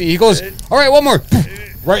 gonna hit me. He goes, all right, one more,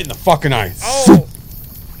 right in the fucking eye. Oh,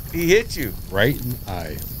 he hit you, Right in the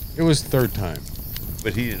eye. It was third time.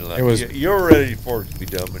 but he didn't let It was- you were ready for it to be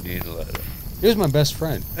done, but he didn't let it. He was my best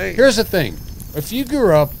friend. Hey. Here's the thing: if you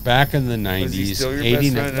grew up back in the Was he 90s, still your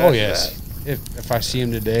 80s, best friend oh after yes. If I see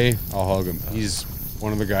him today, I'll hug him. He's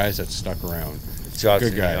one of the guys that stuck around. Shots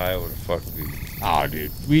Good in guy. the eye would have fucked me. Oh,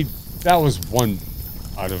 dude, that was one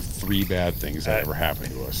out of 3 bad things that ever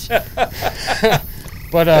happened to us.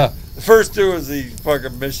 But The first two was he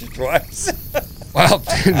fucking missed you twice. well,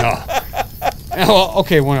 no. Well,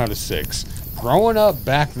 okay, 1 out of 6. Growing up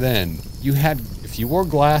back then, if you wore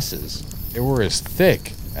glasses, they were as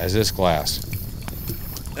thick as this glass.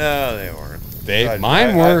 No, they weren't.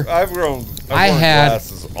 Mine were. I've worn had-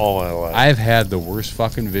 glasses all my life. I've had the worst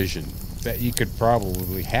fucking vision that you could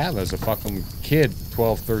probably have as a fucking kid,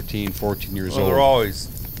 12, 13, 14 years Well, old. they're always.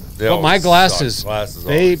 They But my always glasses, suck. Glasses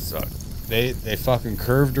they- always suck. They fucking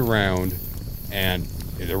curved around, and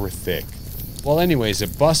they were thick. Well, anyways,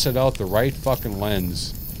 it busted out the right fucking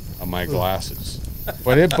lens of my glasses.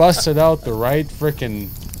 But it busted out the right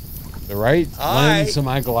lens of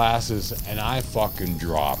my glasses, and I fucking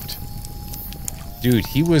dropped. Dude,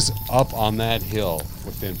 he was up on that hill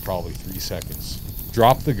within probably 3 seconds.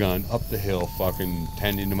 Dropped the gun, up the hill, fucking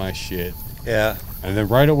tending to my shit. Yeah, And then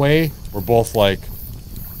right away, we're both like,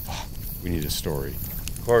 "Fuck, we need a story."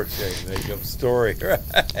 of course they make up a story. Right.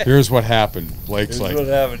 Here's what happened. Blake's Here's like, what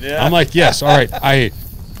happened. Yeah. I'm like, yes, all right.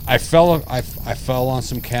 I fell on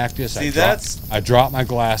some cactus. See, that's- I dropped my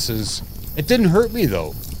glasses. It didn't hurt me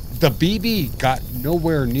though. The BB got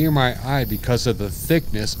nowhere near my eye because of the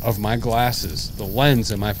thickness of my glasses, the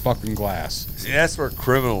lens in my fucking glass. See, that's where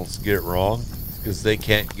criminals get it wrong, because they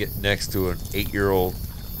can't get next to an 8-year-old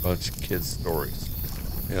bunch of kids' stories.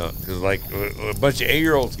 You know, because like a bunch of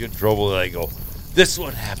 8-year-olds get in trouble, they go, "This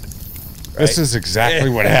one happened." Right? This is exactly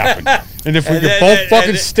what happened. And if we And could then- both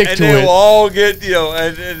fucking stick and to they it, will all get,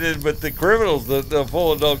 and but the criminals, the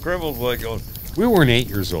full adult criminals, like going, we weren't 8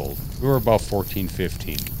 years old. We were about 14,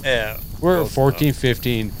 15. Yeah. We're close 14, enough.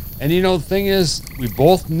 15. And you know, the thing is, we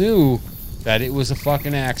both knew that it was a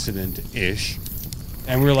fucking accident-ish.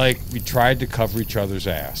 And we tried to cover each other's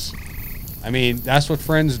ass. I mean, that's what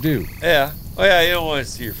friends do. Yeah. Oh, yeah, you don't want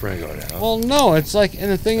to see your friend go down. Well, no, it's like,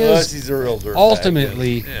 and the thing Unless is, he's a real dirtbag,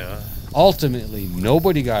 ultimately, then, yeah. ultimately,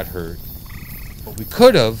 nobody got hurt. But we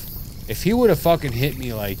could have, if he would have fucking hit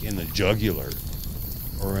me like in the jugular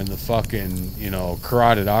or in the fucking,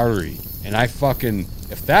 carotid artery, and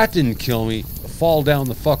if that didn't kill me, the fall down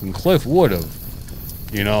the fucking cliff would have,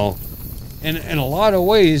 And in a lot of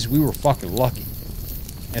ways, we were fucking lucky.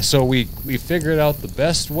 And so we figured out the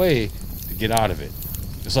best way to get out of it.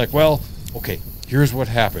 It's like, well, okay, here's what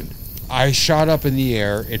happened. I shot up in the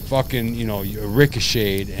air, it fucking,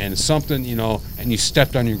 ricocheted and something, and you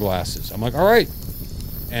stepped on your glasses. I'm like, all right.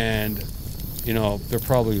 And, they're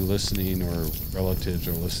probably listening, or relatives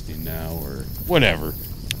are listening now, or whatever.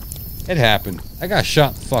 It happened. I got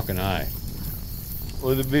shot in the fucking eye.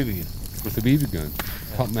 With a BB gun. With a BB gun.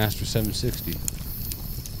 Pump Master 760.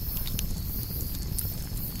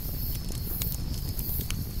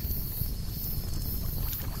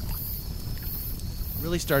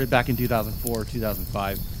 Really started back in 2004,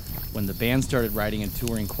 2005, when the band started writing and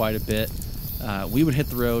touring quite a bit. We would hit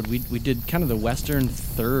the road. We did kind of the western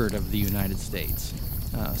third of the United States.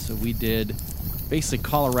 So we did basically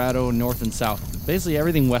Colorado, north and south, basically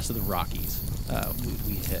everything west of the Rockies.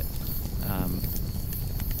 We hit.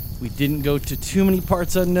 We didn't go to too many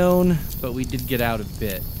parts unknown, but we did get out a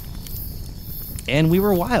bit. And we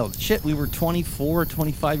were wild. Shit, we were 24,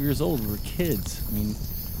 25 years old. We were kids. I mean,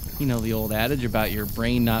 the old adage about your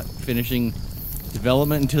brain not finishing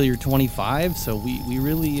development until you're 25. So we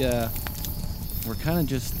really were kind of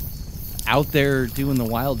just out there doing the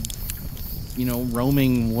wild,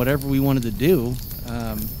 roaming whatever we wanted to do,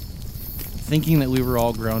 thinking that we were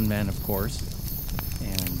all grown men, of course.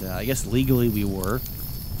 And I guess legally we were.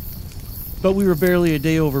 But we were barely a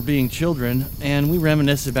day over being children, and we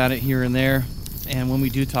reminisce about it here and there. And when we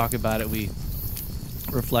do talk about it, we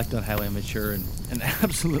reflect on how immature and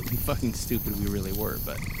absolutely fucking stupid we really were.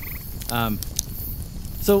 But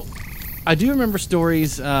so I do remember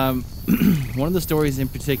stories. One of the stories in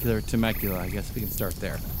particular, Temecula, I guess we can start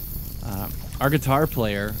there. Our guitar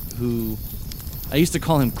player, who I used to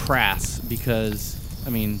call him Crass because,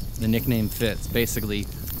 the nickname fits. Basically,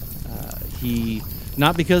 he,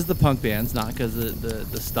 not because of the punk bands, not because of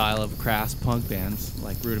the style of crass punk bands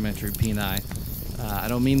like Rudimentary P&I. I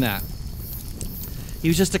don't mean that. He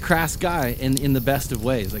was just a crass guy in the best of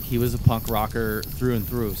ways. Like, he was a punk rocker through and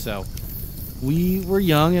through. So we were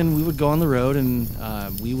young, and we would go on the road, and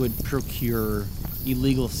we would procure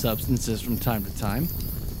illegal substances from time to time.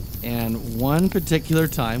 And one particular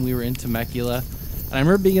time, we were in Temecula, and I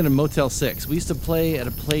remember being in a Motel 6. We used to play at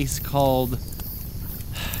a place called,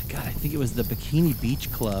 God, I think it was the Bikini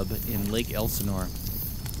Beach Club in Lake Elsinore,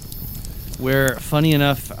 where, funny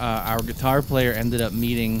enough, our guitar player ended up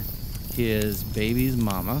meeting his baby's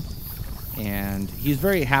mama, and he's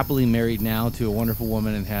very happily married now to a wonderful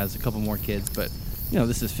woman and has a couple more kids, but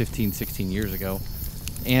this is 15, 16 years ago.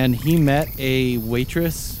 And he met a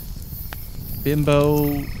waitress,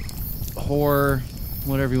 bimbo, whore,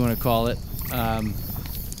 whatever you want to call it,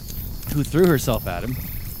 who threw herself at him.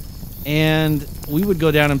 And we would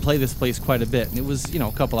go down and play this place quite a bit, and it was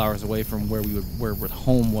a couple hours away from where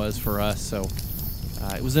home was for us. So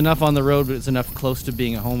it was enough on the road, but it's enough close to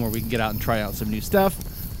being at home where we can get out and try out some new stuff,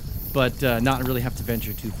 but not really have to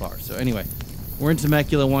venture too far. So anyway, we're in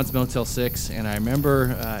Temecula once, Motel 6, and I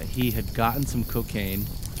remember he had gotten some cocaine,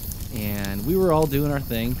 and we were all doing our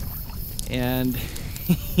thing, and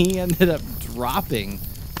he ended up dropping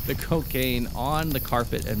the cocaine on the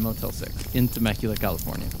carpet at Motel 6 in Temecula,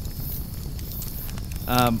 California.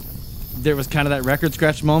 There was kind of that record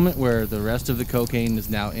scratch moment where the rest of the cocaine is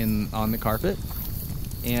now on the carpet.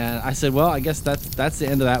 And I said, well, I guess that's the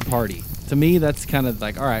end of that party. To me, that's kind of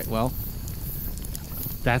like, all right, well,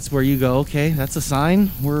 that's where you go. Okay, that's a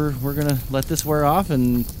sign. We're going to let this wear off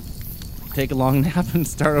and take a long nap and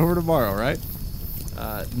start over tomorrow, right?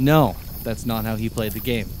 No, that's not how he played the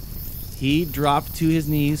game. He dropped to his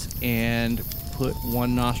knees and put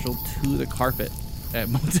one nostril to the carpet at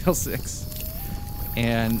Motel 6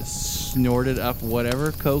 and snorted up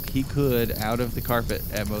whatever coke he could out of the carpet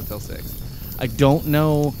at Motel 6. I don't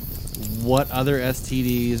know what other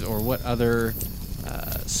STDs or what other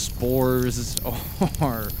spores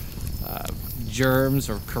or germs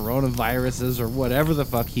or coronaviruses or whatever the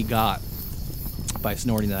fuck he got by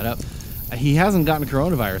snorting that up. He hasn't gotten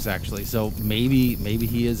coronavirus, actually, so maybe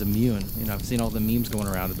he is immune. I've seen all the memes going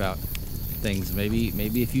around about things. Maybe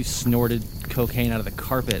if you snorted cocaine out of the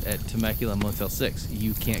carpet at Temecula Motel 6,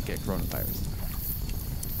 you can't get coronavirus.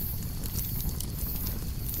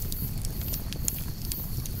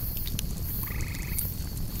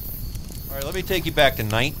 All right, let me take you back to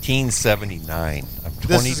 1979.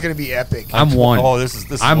 This is going to be epic. I'm one. Oh, this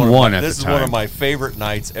is I'm one of one my, at this the is one of time. my favorite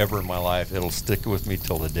nights ever in my life. It'll stick with me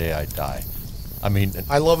till the day I die. I mean,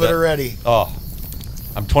 I love it already. Oh,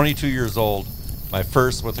 I'm 22 years old. My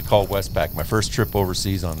first, what they call Westpac, my first trip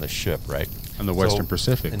overseas on this ship, right? On the Western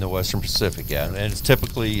Pacific. In the Western Pacific, yeah. And it's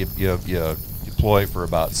typically you deploy for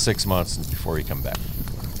about 6 months before you come back.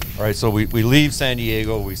 All right, so we leave San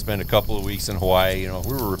Diego. We spend a couple of weeks in Hawaii. You know,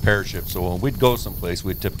 we were a repair ship, so when we'd go someplace,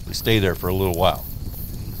 we'd typically stay there for a little while.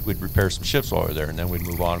 We'd repair some ships while we were there, and then we'd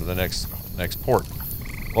move on to the next port.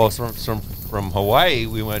 Well, from Hawaii,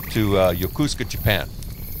 we went to Yokosuka, Japan.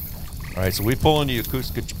 All right, so we pull into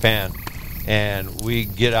Yokosuka, Japan, and we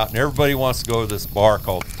get out, and everybody wants to go to this bar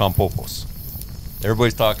called Tampopos.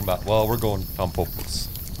 Everybody's talking about, well, we're going to Tampopos.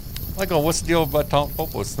 I go, what's the deal about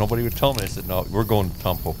Tampopos? Nobody would tell me. I said, no, we're going to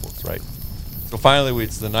Tampopos, right? So finally,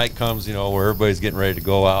 the night comes, you know, where everybody's getting ready to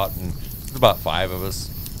go out, and there's about 5 of us.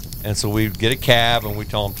 And so we get a cab, and we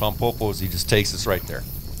tell him Tampopos. He just takes us right there.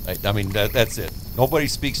 I mean, that's it. Nobody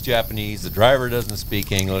speaks Japanese. The driver doesn't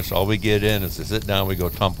speak English. All we get in is to sit down. We go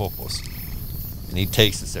Tampopos, and he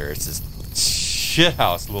takes us there. It's this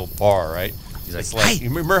shithouse little bar, right? It's like, you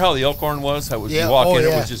remember how the Elkhorn was? How you walk in,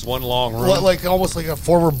 it was just one long room. Like almost like a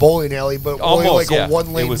former bowling alley, but only like a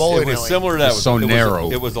one-lane bowling alley. It was similar to that. So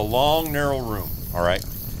narrow. It was a long, narrow room, all right?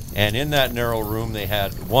 And in that narrow room, they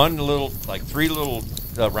had 3 little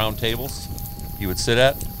round tables you would sit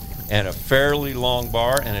at, and a fairly long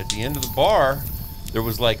bar. And at the end of the bar, there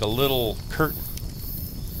was like a little curtain,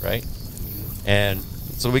 right? And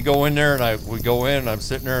so we go in there, and I'm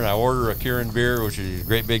sitting there, and I order a Kirin beer, which is these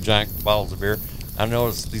great big giant bottles of beer. I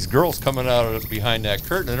notice these girls coming out of behind that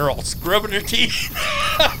curtain, and they're all scrubbing their teeth.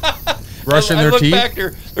 Brushing I their look teeth? back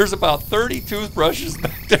there, there's about 30 toothbrushes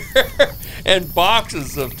back there, and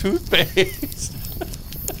boxes of toothpaste.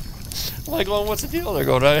 I'm like, well, what's the deal? They're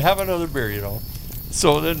going, I have another beer, you know.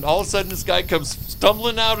 So then all of a sudden, this guy comes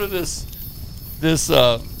stumbling out of this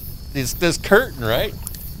curtain, right?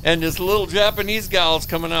 And this little Japanese gal's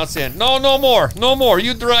coming out saying, no more,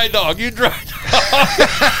 you dry dog.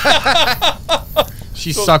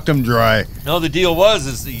 She sucked him dry. No, the deal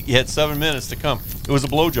was he had 7 minutes to come. It was a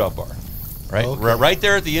blowjob bar, right? Okay. Right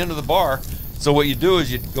there at the end of the bar. So what you do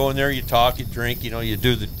is you go in there, you talk, you drink, you know, you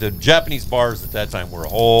do the Japanese bars at that time were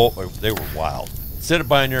they were wild. Instead of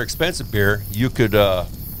buying their expensive beer, you could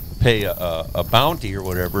pay a bounty or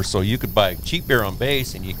whatever, so you could buy cheap beer on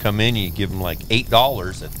base, and you come in and you give them like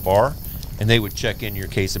 $8 at the bar, and they would check in your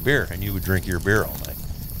case of beer, and you would drink your beer all night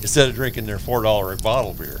instead of drinking their $4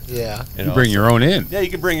 bottle beer. Yeah, You bring your own in. Yeah,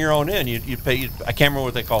 you can bring your own in. You pay. I can't remember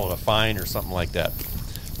what they call it, a fine or something like that.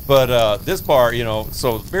 But this bar, you know,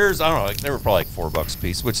 so the beers, I don't know, like, they were probably like $4 a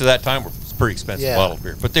piece, which at that time was pretty expensive bottled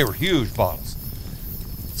beer, but they were huge bottles.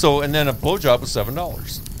 So, and then a blowjob was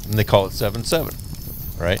 $7, and they call it 7-7.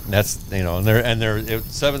 Right, and that's, you know, and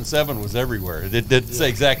 7-7 was everywhere. It didn't say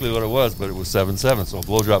exactly what it was, but it was 7-7. So a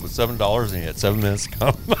blowjob was $7, and you had 7 minutes to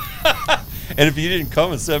come. And if you didn't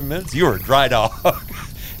come in 7 minutes, you were a dry dog,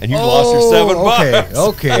 and you lost your $7.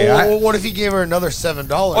 Okay. Well, what if he gave her another $7?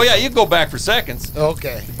 Oh yeah, you go back for seconds.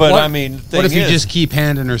 Okay. But What- I mean, the What if thing you is- just keep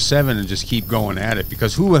handing her 7 and just keep going at it?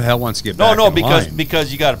 Because who the hell wants to get back in line?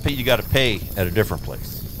 because you got to pay. You got to pay at a different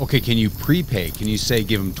place. Okay, can you prepay? Can you say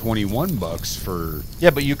give them $21 for? Yeah,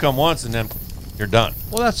 but you come once and then you're done.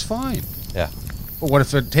 Well, that's fine. Yeah. But what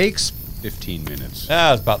if it takes 15 minutes?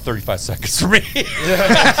 It's about 35 seconds for me.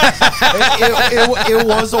 It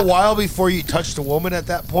was a while before you touched a woman at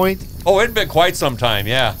that point. Oh, it'd been quite some time.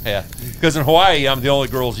 Yeah. Because in Hawaii, the only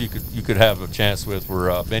girls you could have a chance with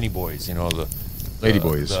were Benny boys. You know, the Lady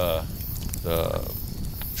boys. the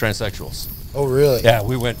transsexuals. Oh, really? Yeah,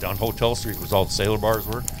 we went down Hotel Street, was all the sailor bars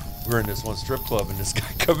were. We were in this one strip club, and this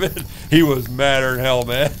guy come in. He was madder than hell,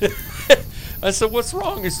 man. I said, what's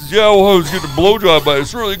wrong? He says, yeah, well, I was getting a blowjob by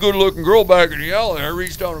this really good-looking girl back in the alley. I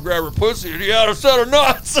reached down and grabbed her pussy, and he had a set of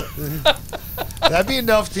nuts. That'd be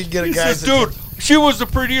enough to get a He guy. says, dude, she was the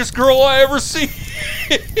prettiest girl I ever seen.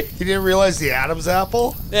 He didn't realize the Adam's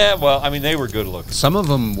apple? Yeah, well, I mean, they were good-looking. Some of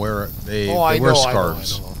them wear they wear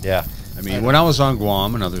scarves. Yeah. I mean, when I was on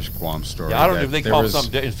Guam, another Guam story. Yeah, I don't know if they there call them was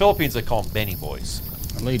something. In Philippines, they call them Benny boys.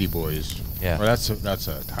 Lady boys. Yeah. Well, that's a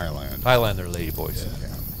Thailand. Thailand, they're lady boys. Yeah.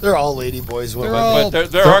 They're all lady boys. They're But all- there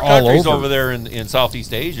they're are all countries over. over there in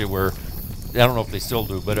Southeast Asia where, I don't know if they still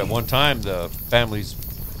do, but at one time the families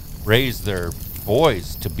raised their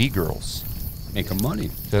boys to be girls. Making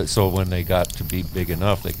money. So when they got to be big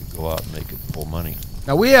enough, they could go out and they could pull money.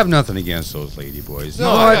 Now, we have nothing against those lady boys. No,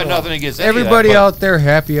 You know I what? got nothing against any everybody of that, out there,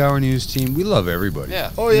 Happy Hour News team, we love everybody. Yeah.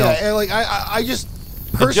 Oh yeah, No. and like I just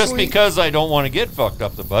But personally, just because I don't want to get fucked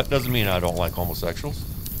up the butt doesn't mean I don't like homosexuals.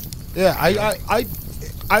 yeah,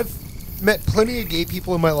 I've met plenty of gay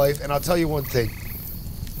people in my life, and I'll tell you one thing: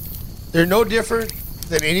 they're no different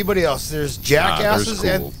than anybody else. There's jackasses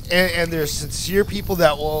they're cool. and there's sincere people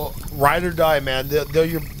that will ride or die, man. They're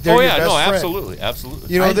your Oh your yeah, best no, friend.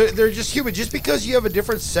 absolutely. You know, they're just human. Just because you have a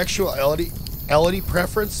different sexuality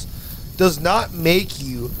preference does not make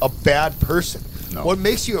you a bad person. No. What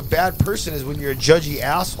makes you a bad person is when you're a judgy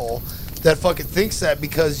asshole that fucking thinks that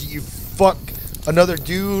because you fuck another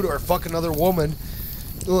dude or fuck another woman,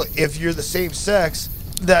 if you're the same sex,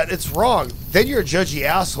 that it's wrong. Then you're a judgy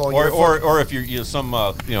asshole. and you're Or if you're some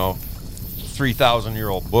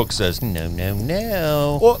 3,000-year-old book says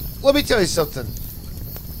no. Well, let me tell you something.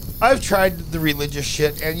 I've tried the religious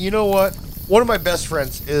shit, and you know what? One of my best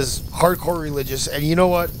friends is hardcore religious, and you know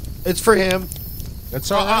what? It's for him.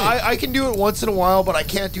 That's all right. I can do it once in a while, but I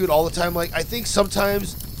can't do it all the time. Like, I think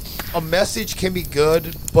sometimes a message can be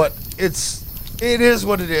good, but it is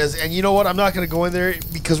what it is. And you know what? I'm not going to go in there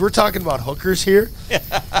because we're talking about hookers here.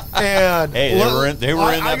 And Hey, they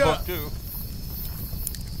were in that book too.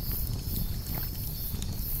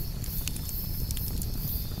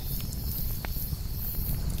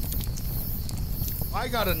 I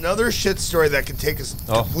got another shit story that can take us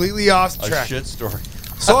Oh, completely off A track. shit story.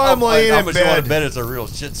 So I'm laying How in much you want to bed. bet it's a real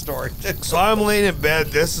shit story? So I'm laying in bed.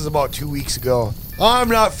 This is about 2 weeks ago. I'm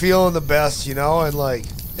not feeling the best, you know, and like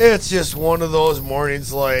it's just one of those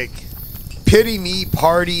mornings like pity me,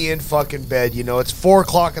 party in fucking bed, you know. It's 4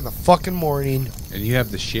 o'clock in the fucking morning, And you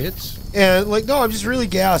have the shits? and like no, I'm just really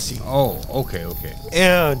gassy. Oh, okay.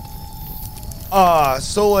 And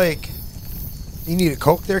so like you need a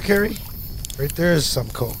Coke there, Carrie? Right there is some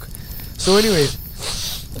Coke. So anyways,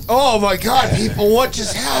 oh my God, people, what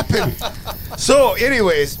just happened? So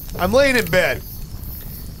anyways, I'm laying in bed.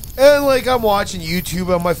 And like I'm watching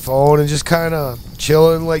YouTube on my phone and just kind of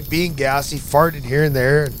chilling, like being gassy, farting here and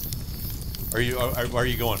there. Are you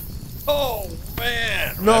going? Oh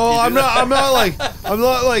man! No, I'm not. I'm not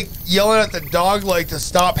like yelling at the dog like to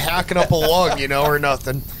stop hacking up a lung, you know, or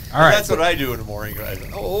nothing. All right. That's what I do in the morning.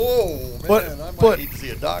 Oh man, I might need to see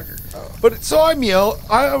a doctor. Oh. But so I'm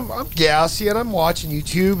gassy and I'm watching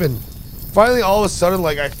YouTube, and finally all of a sudden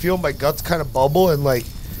like I feel my guts kind of bubble, and like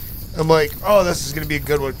I'm like, oh, this is gonna be a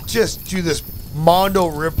good one. Just do this Mondo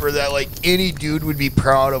Ripper that like any dude would be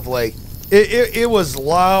proud of. Like it was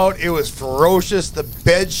loud, it was ferocious. The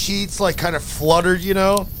bed sheets like kind of fluttered, you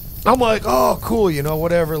know. I'm like, oh, cool, you know,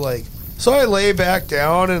 whatever. Like, so I lay back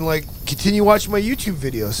down and like continue watching my YouTube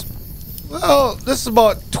videos. Well, this is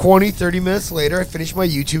about 20, 30 minutes later. I finish my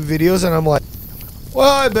YouTube videos and I'm like, well,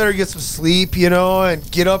 I better get some sleep, you know, and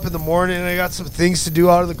get up in the morning. And I got some things to do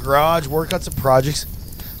out of the garage, work on some projects.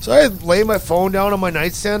 So I lay my phone down on my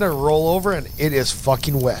nightstand and roll over, and it is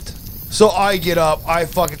fucking wet. So I get up, I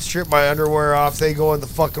fucking strip my underwear off. They go in the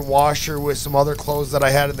fucking washer with some other clothes that I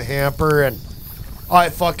had in the hamper, and I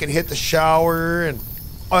fucking hit the shower, and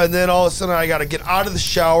then all of a sudden I got to get out of the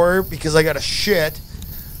shower because I got to shit.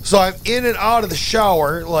 So I'm in and out of the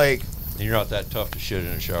shower, like... And you're not that tough to shit in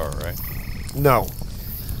a shower, right? No.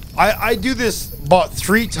 I do this about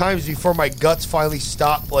 3 times before my guts finally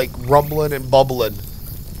stop, like, rumbling and bubbling.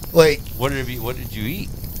 Like... What did you eat?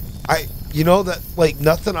 Like,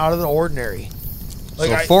 nothing out of the ordinary.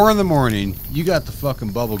 Like So 4 in the morning, you got the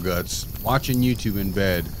fucking bubble guts, watching YouTube in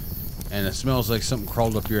bed, and it smells like something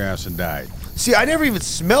crawled up your ass and died. See, I never even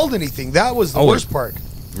smelled anything. That was the worst part.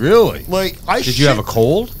 Really? Like, Did you have a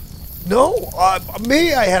cold? No.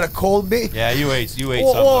 Maybe I had a cold. Yeah, you ate something that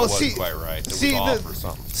wasn't quite right. It was off or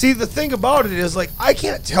something. See, the thing about it is, like, I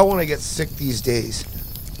can't tell when I get sick these days.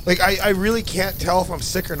 Like, I really can't tell if I'm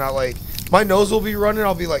sick or not. Like, my nose will be running.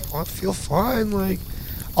 I'll be like, oh, I feel fine. Like,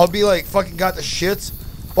 I'll be like, fucking got the shits,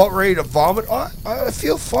 about ready to vomit. Oh, I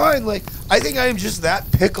feel fine. Like, I think I am just that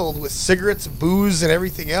pickled with cigarettes, booze, and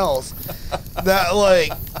everything else that,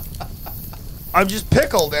 like, I'm just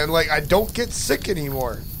pickled and, like, I don't get sick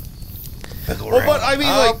anymore. Well, but I mean,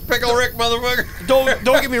 like, Pickle Rick, motherfucker.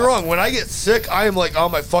 don't get me wrong. When I get sick, I am like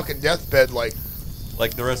on my fucking deathbed, like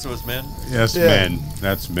the rest of us men. Yes, Yeah. men.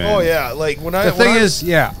 That's men. oh yeah, like when I The thing when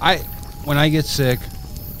I- is, when I get sick,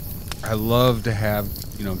 I love to have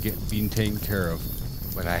being taken care of,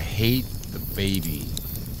 but I hate the baby.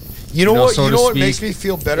 you know what so you to know what speak, makes me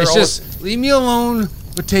feel better. It's just leave me alone,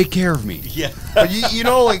 but take care of me. Yeah. But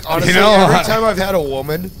like honestly, You know, every time I've had a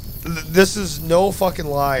woman, this is no fucking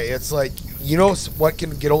lie. It's like you know what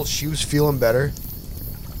can get old shoes feeling better?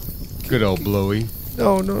 Good old Bluey.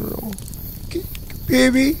 No.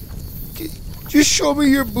 Baby, just show me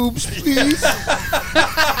your boobs, please.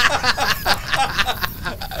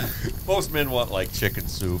 Most men want like chicken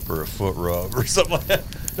soup or a foot rub or something like that.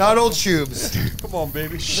 Not old shoes. Come on,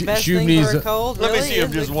 baby. The best shoe thing needs for a- a cold. Let me really see 'em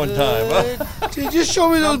is just a one time, huh? good- Just show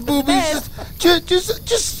me those From the boobies. bed.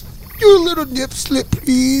 Just do a little nip slip,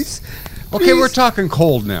 please. Okay, we're Please. talking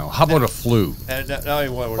cold now. How about a flu? And now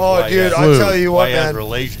you want Oh, dude, Flu. I'll tell you why what, you have man.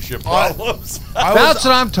 relationship I- problems. That's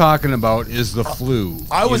what I'm talking about. Is the flu?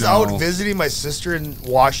 I was you out know? visiting my sister in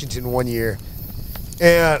Washington one year,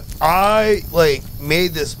 and I like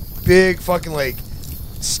made this big fucking like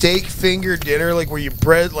steak finger dinner, like where you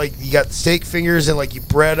bread, like you got steak fingers and like you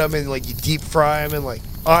bread them and like you deep fry them, and like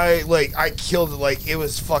I killed it. Like it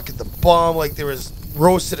was fucking the bomb. Like there was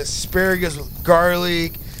roasted asparagus with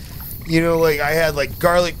garlic. You know, like I had like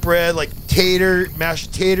garlic bread, like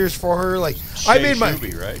mashed taters for her. Like I made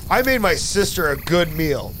right? I made my sister a good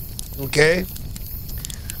meal. Okay?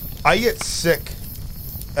 I get sick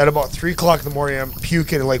at about 3 o'clock in the morning. I'm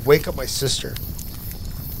puking and like wake up my sister.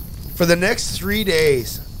 For the next 3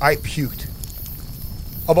 days, I puked.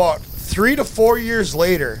 About 3 to 4 years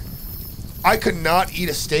later, I could not eat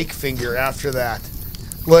a steak finger after that.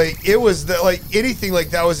 Like it was like anything like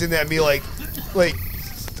that was in that meal, like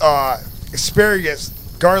asparagus,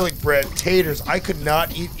 garlic bread, taters. I could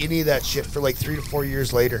not eat any of that shit for like 3 to 4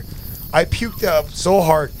 years later. I puked up so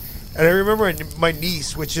hard. And I remember my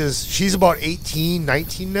niece, she's about 18,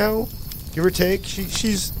 19 now, give or take.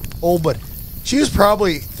 She's old, but she was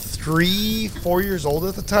probably 3, 4 years old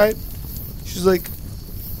at the time. She's like,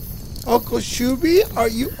 Uncle Shuby, are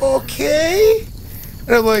you okay?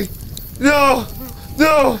 And I'm like, no,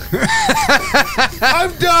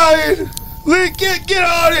 I'm dying. Get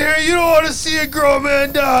out of here. You don't want to see a grown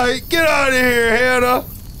man die. Get out of here, Hannah.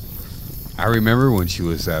 I remember when she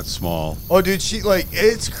was that small. Oh, dude,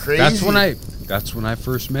 it's crazy. That's when I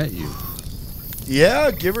first met you. Yeah,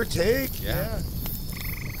 give or take. Yeah.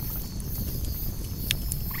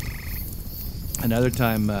 Another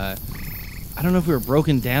time, I don't know if we were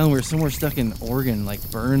broken down. We were somewhere stuck in Oregon, like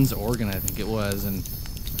Burns, Oregon, I think it was, and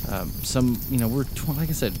we're like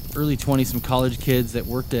I said, early 20s, some college kids that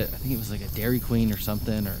worked at, I think it was like a Dairy Queen or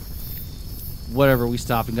something or whatever. We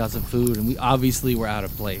stopped and got some food, and we obviously were out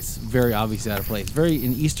of place. Very obviously out of place. Very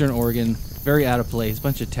in Eastern Oregon, very out of place.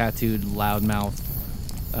 Bunch of tattooed, loudmouth,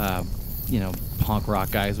 punk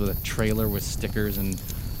rock guys with a trailer with stickers and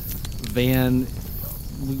van.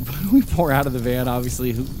 We pour out of the van,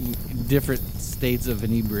 obviously, different states of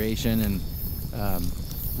inebriation, and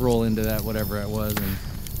roll into that, whatever it was, and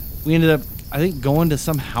we ended up, I think, going to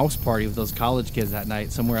some house party with those college kids that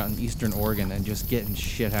night somewhere out in Eastern Oregon and just getting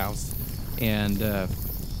shithoused. And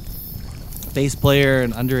bass player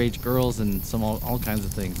and underage girls and all kinds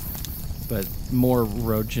of things, but more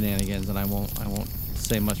road shenanigans, and I won't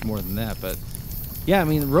say much more than that. But yeah, I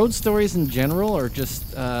mean, road stories in general are just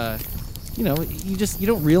you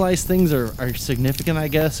don't realize things are significant, I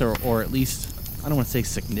guess, or at least, I don't want to say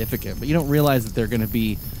significant, but you don't realize that they're going to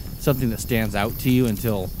be something that stands out to you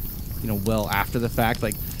until well after the fact.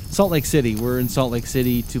 Like Salt Lake City, we're in Salt Lake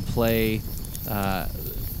City to play.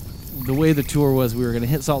 The way the tour was, we were going to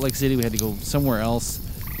hit Salt Lake City. We had to go somewhere else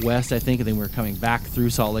west, I think, and then we were coming back through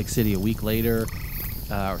Salt Lake City a week later,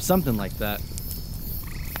 or something like that.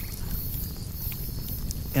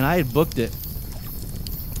 And I had booked it,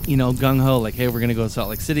 gung-ho, like, hey, we're going to go to Salt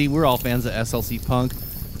Lake City. We're all fans of SLC Punk.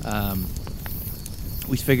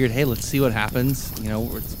 We figured, hey, let's see what happens.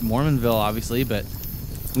 It's Mormonville, obviously, but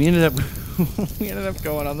we ended up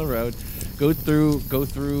going on the road, go through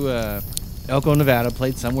Elko, Nevada,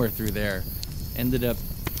 played somewhere through there, ended up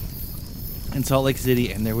in Salt Lake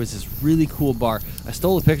City, and there was this really cool bar. I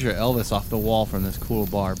stole a picture of Elvis off the wall from this cool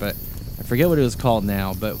bar, but I forget what it was called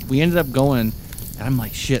now. But we ended up going, and I'm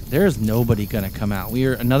like, shit, there's nobody going to come out. We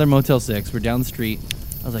were another Motel 6. We're down the street.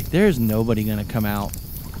 I was like, there's nobody going to come out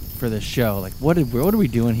for this show. Like, what are we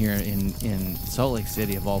doing here in Salt Lake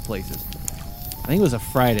City, of all places? I think it was a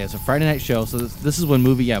Friday. It's a Friday night show, so this is when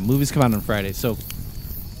movies come out on Friday. So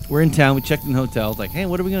we're in town. We checked in the hotel. It's like, hey,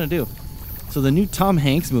 what are we going to do? So the new Tom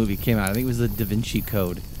Hanks movie came out. I think it was the Da Vinci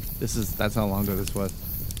Code. That's how long ago this was.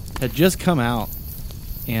 Had just come out,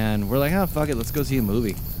 and we're like, oh, fuck it, let's go see a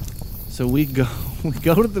movie. So we go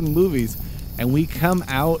to the movies, and we come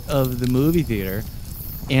out of the movie theater,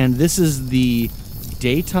 and this is the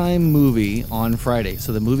daytime movie on Friday.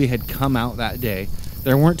 So the movie had come out that day.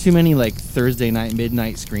 There weren't too many like Thursday night,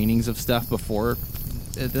 midnight screenings of stuff before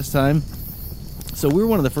at this time. So we were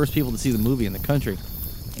one of the first people to see the movie in the country.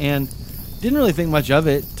 And didn't really think much of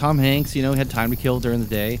it. Tom Hanks, had time to kill during the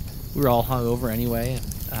day. We were all hungover anyway,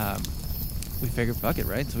 and we figured, fuck it,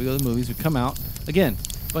 right? So we go to the movies. We come out again.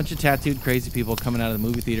 Bunch of tattooed crazy people coming out of the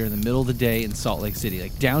movie theater in the middle of the day in Salt Lake City,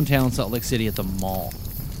 like downtown Salt Lake City at the mall.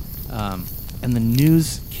 And the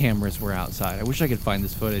news cameras were outside. I wish I could find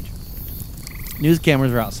this footage. News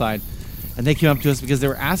cameras were outside, and they came up to us because they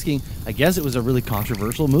were asking, I guess it was a really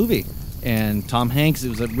controversial movie. And Tom Hanks, it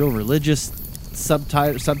was a real religious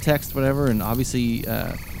subtext, whatever, and obviously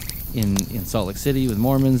in Salt Lake City with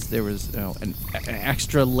Mormons, there was an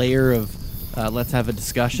extra layer of let's have a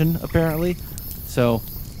discussion, apparently. So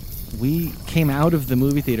we came out of the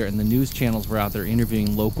movie theater, and the news channels were out there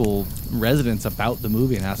interviewing local residents about the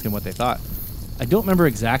movie and asking what they thought. I don't remember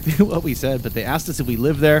exactly what we said, but they asked us if we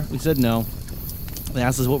lived there. We said no. They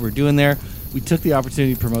asked us what we were doing there. We took the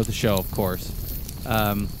opportunity to promote the show, of course.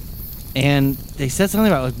 And they said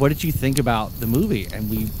something about, like, what did you think about the movie? And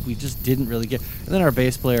we just didn't really get... And then our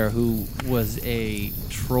bass player, who was a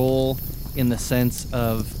troll in the sense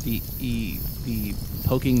of the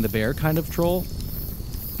poking the bear kind of troll,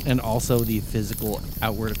 and also the physical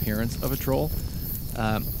outward appearance of a troll,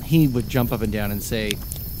 he would jump up and down and say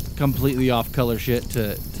completely off-color shit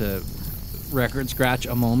to record scratch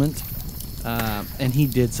a moment. And he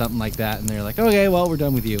did something like that, and they're like, okay, well, we're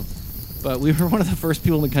done with you. But we were one of the first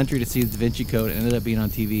people in the country to see the Da Vinci Code, and ended up being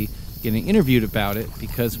on TV getting interviewed about it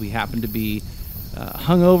because we happened to be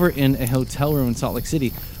hungover in a hotel room in Salt Lake City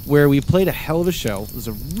where we played a hell of a show. It was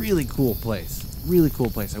a really cool place. Really cool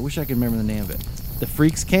place. I wish I could remember the name of it. The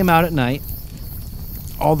Freaks came out at night.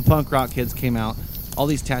 All the punk rock kids came out. All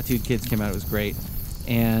these tattooed kids came out. It was great.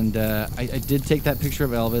 And I did take that picture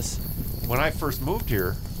of Elvis. When I first moved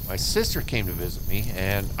here, my sister came to visit me,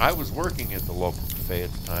 and I was working at the local cafe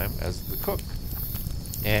at the time as the cook.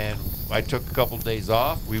 And I took a couple of days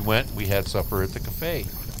off. We went, we had supper at the cafe.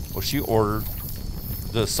 Well, she ordered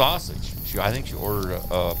the sausage. I think she ordered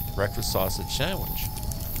a breakfast sausage sandwich,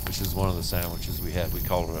 which is one of the sandwiches we had. We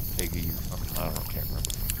called it a piggy or something. I don't know, I can't remember.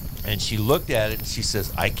 And she looked at it and she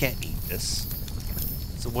says, I can't eat this.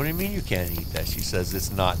 So what do you mean you can't eat that? She says,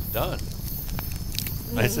 it's not done.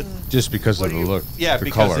 I said, Just because what of do the you- look. Yeah, the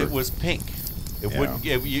because color. it was pink. It Yeah. wouldn't.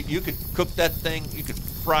 You could cook that thing. You could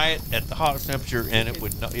fry it at the hottest temperature, and it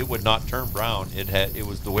would not turn brown. It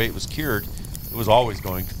was the way it was cured. It was always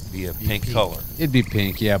going to be a pink color. It'd be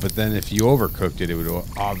pink, yeah, but then if you overcooked it, it would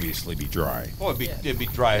obviously be dry. Oh, it'd be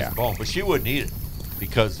dry as Yeah. a bone, but she wouldn't eat it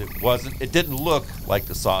because it didn't look like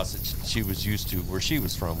the sausage she was used to where she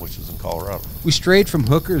was from, which was in Colorado. We strayed from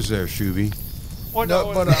hookers there, Shuby. Well,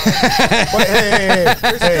 No, but hey.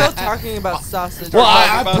 We're still talking about sausage. Well,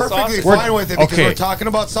 talking I'm about perfectly sausage. fine with it because Okay. we're talking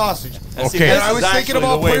about sausage. And see, Okay. this And I is was thinking actually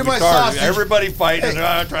about the way putting we my started. sausage. Everybody fighting. Hey,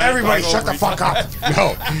 trying to everybody, talk shut over the fuck up.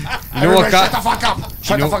 No. You know what Shut the got, fuck up.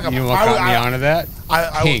 Shut you know, the fuck up. you know what got me onto that?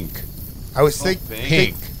 Pink. I was thinking.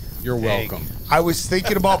 Pink. You're Pink. welcome. I was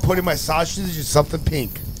thinking about putting my sausage in something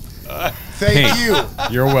pink. Thank Pink. you.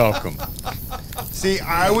 You're welcome. See,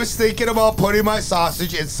 I was thinking about putting my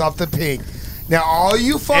sausage in something pink. Now, all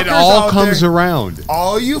you fuckers It all out comes there, around.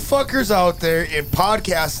 all you fuckers out there in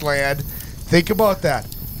podcast land, think about that.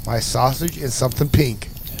 My sausage is something pink.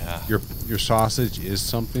 Your sausage is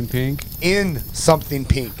something pink. In something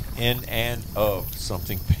pink. In and of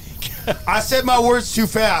something pink. I said my words too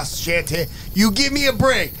fast, Shantae. You give me a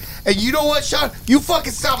break. And you know what, Sean? You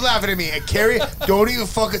fucking stop laughing at me. And Carrie, don't even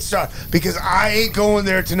fucking start. Because I ain't going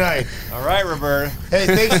there tonight. All right, Roberta. Hey,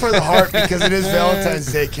 thanks for the heart because it is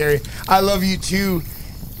Valentine's Day, Carrie. I love you too.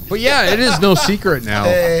 But yeah, it is no secret now.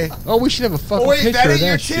 Hey. Oh, we should have a fucking Oh, wait, picture that of ain't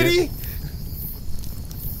your that shit. titty?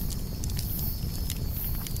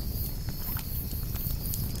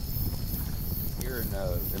 Here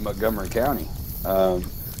in Montgomery County,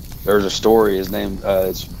 there's a story. His name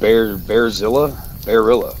it's Bearilla.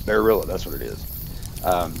 That's what it is.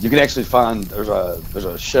 You can actually find there's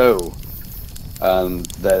a show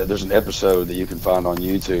that there's an episode that you can find on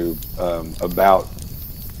YouTube about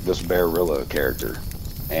this Bearilla character,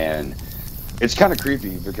 and it's kind of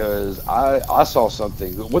creepy because I saw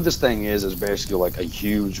something. What this thing is basically like a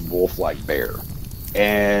huge wolf-like bear,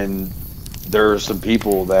 and there's some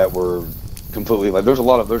people that were completely like.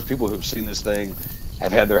 There's people who've seen this thing,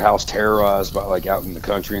 have had their house terrorized by like out in the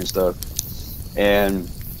country and stuff. And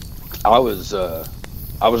I was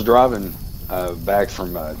driving back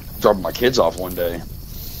from dropping my kids off one day,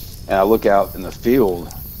 and I look out in the field.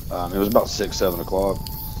 It was about 6-7 o'clock,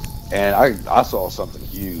 and I saw something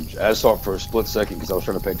huge. I saw it for a split second because I was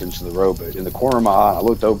trying to pay attention to the road. But in the corner of my eye, I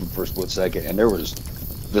looked over for a split second, and there was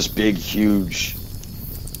this big, huge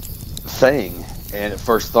thing. And at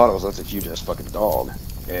first thought, that's a huge ass fucking dog.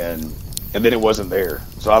 And and then it wasn't there.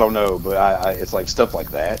 So I don't know, but I it's like stuff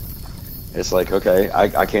like that. It's like, okay,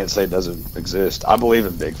 I can't say it doesn't exist. I believe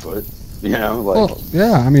in Bigfoot, you know, like Well,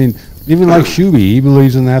 yeah, I mean, even like Shuby, he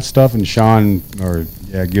believes in that stuff, and Sean,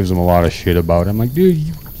 gives him a lot of shit about it. I'm like, dude,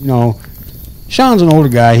 you know, Sean's an older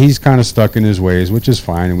guy. He's kind of stuck in his ways, which is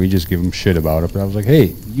fine, and we just give him shit about it. But I was like,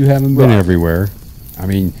 hey, you haven't been everywhere. I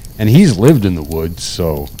mean, and he's lived in the woods,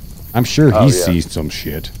 so I'm sure he's seen some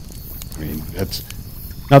shit. I mean, that's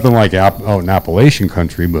nothing like out in Appalachian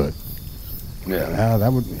country, but yeah.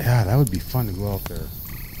 that would be fun to go out there.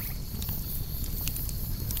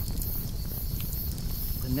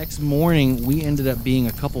 The next morning, we ended up being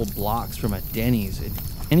a couple blocks from a Denny's.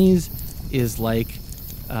 Denny's is like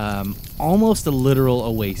almost a literal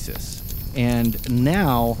oasis. And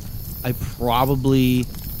now, I probably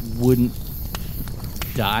wouldn't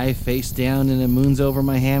die face down in a moon's over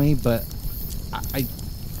my hammy, but I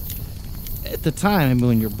at the time, I mean,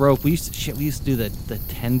 when you're broke, we used to do the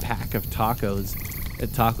 10-pack of tacos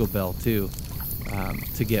at Taco Bell too,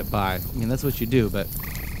 to get by. I mean, that's what you do. But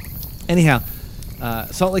anyhow,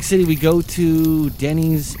 Salt Lake City, we go to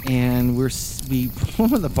Denny's, and we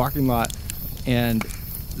pull in the parking lot, and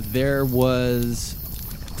there was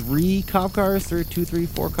 4 cop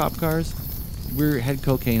cars. We had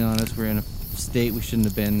cocaine on us. We're in a state we shouldn't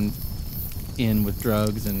have been in with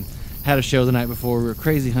drugs, and had a show the night before. We were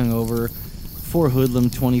crazy hungover. 4 hoodlum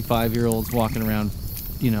 25-year-olds walking around,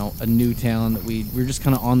 you know, a new town that we're just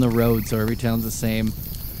kind of on the road, so every town's the same.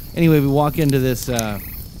 Anyway, we walk into this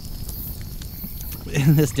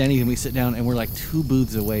Denny's, and we sit down, and we're like 2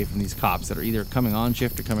 booths away from these cops that are either coming on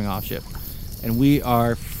shift or coming off shift. And we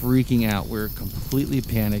are freaking out. We're completely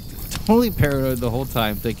panicked, totally paranoid the whole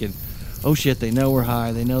time, thinking, oh shit, they know we're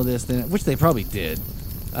high, they know this, which they probably did.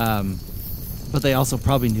 But they also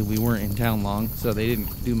probably knew we weren't in town long, so they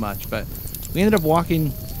didn't do much. But we ended up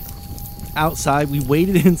walking outside. We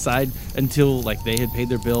waited inside until like they had paid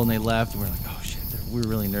their bill and they left. And we're like, oh shit, we were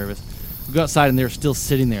really nervous. We go outside and they're still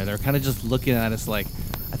sitting there. They're kind of just looking at us like,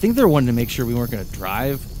 I think they're wanting to make sure we weren't going to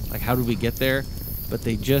drive. Like, how did we get there? But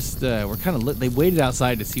they just were kind of they waited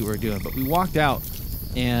outside to see what we were doing. But we walked out,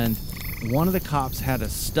 and one of the cops had a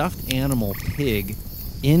stuffed animal pig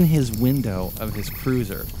in his window of his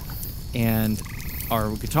cruiser, and our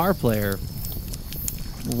guitar player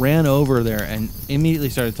ran over there and immediately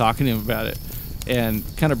started talking to him about it, and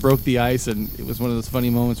kind of broke the ice. And it was one of those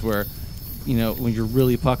funny moments where, you know, when you're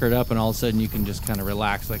really puckered up and all of a sudden you can just kind of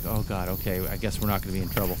relax, like, oh god, okay, I guess we're not going to be in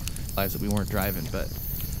trouble. Realized that we weren't driving. But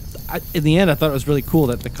in the end, I thought it was really cool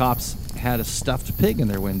that the cops had a stuffed pig in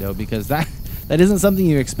their window, because that isn't something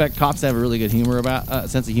you expect cops to have a really good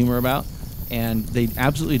sense of humor about, and they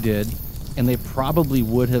absolutely did. And they probably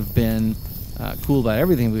would have been cool about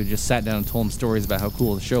everything. We would just sat down and told them stories about how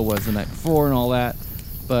cool the show was the night before and all that.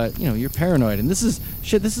 But, you know, you're paranoid. And this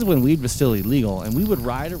is when weed was still illegal. And we would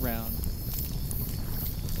ride around.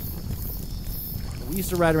 We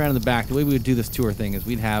used to ride around in the back. The way we would do this tour thing is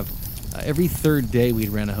we'd have, every third day we'd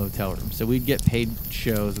rent a hotel room. So we'd get paid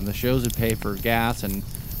shows, and the shows would pay for gas and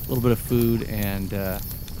a little bit of food and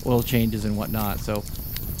oil changes and whatnot. So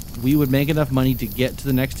we would make enough money to get to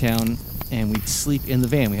the next town, and we'd sleep in the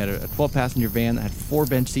van. We had a 12-passenger van that had 4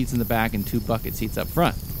 bench seats in the back and 2 bucket seats up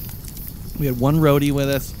front. We had 1 roadie with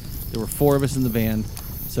us. There were 4 of us in the van.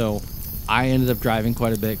 So I ended up driving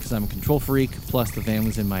quite a bit because I'm a control freak, plus the van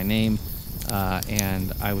was in my name,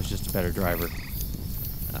 and I was just a better driver.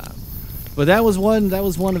 But that was one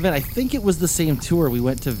event. I think it was the same tour. We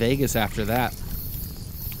went to Vegas after that.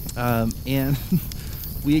 And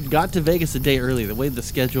we got to Vegas a day early. The way the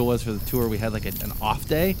schedule was for the tour, we had like an off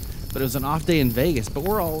day. But it was an off day in Vegas. But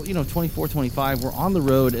we're all, 24, 25. We're on the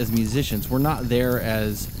road as musicians. We're not there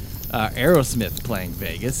as Aerosmith playing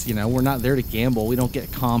Vegas. We're not there to gamble. We don't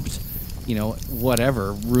get comped,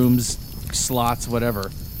 whatever, rooms, slots,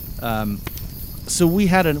 whatever. So we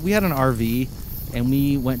had an RV, and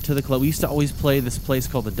we went to the club. We used to always play this place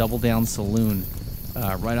called the Double Down Saloon,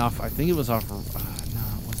 right off. I think it was off. No,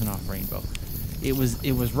 it wasn't off Rainbow. It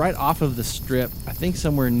was right off of the Strip. I think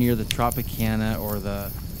somewhere near the Tropicana or the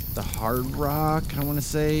Hard Rock, I want to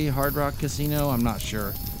say, Hard Rock Casino. I'm not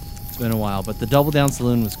sure. It's been a while. But the Double Down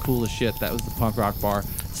Saloon was cool as shit. That was the punk rock bar.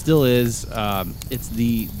 Still is. It's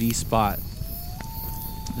the spot.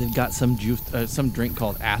 They've got some juice, some drink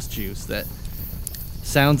called ass juice that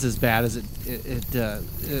sounds as bad as it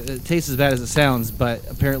tastes as bad as it sounds, but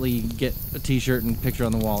apparently you get a t-shirt and picture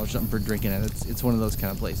on the wall or something for drinking it. It's one of those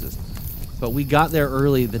kind of places. But we got there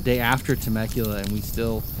early the day after Temecula, and we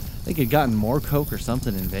still... I think had gotten more coke or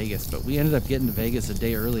something in Vegas, but we ended up getting to Vegas a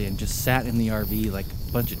day early and just sat in the RV like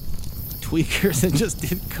a bunch of tweakers and just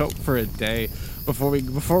did coke for a day before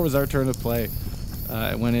it was our turn to play.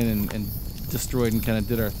 I went in and destroyed and kind of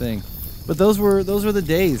did our thing. But those were the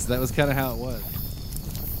days. That was kind of how it was.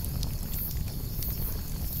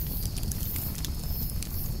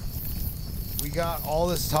 We got all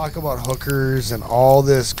this talk about hookers and all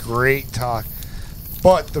this great talk,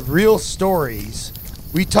 but the real stories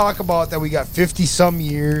we talk about that we got 50 some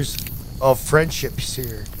years of friendships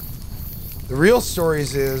here. The real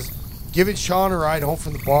stories is giving Sean a ride home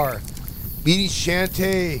from the bar, meeting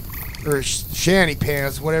Shantae or Shanty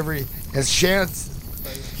Pants, whatever, and Shant's.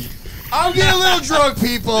 I'm getting a little drunk,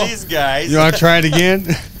 people. These guys. You want to try it again?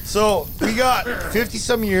 So we got 50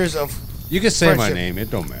 some years of You can say my friendship. name.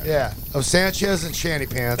 It don't matter. Yeah, of Sanchez and Shanty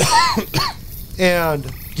Pants, and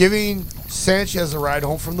giving Sanchez a ride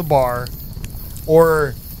home from the bar,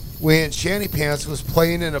 or when Shanty Pants was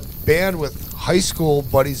playing in a band with high school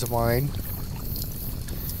buddies of mine.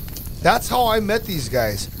 That's how I met these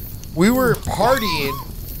guys. We were partying,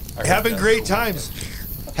 having great times,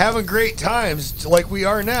 like we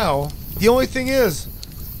are now. The only thing is,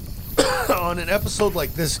 on an episode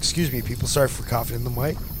like this, excuse me, people, sorry for coughing in the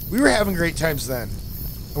mic. We were having great times then,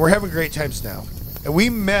 and we're having great times now. And we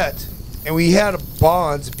met, and we had a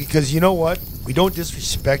bond because you know what? We don't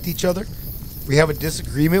disrespect each other. We have a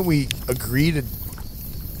disagreement. We agree to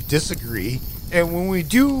disagree. And when we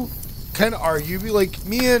do kind of argue, like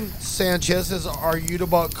me and Sanchez has argued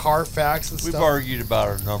about car facts and We've stuff. argued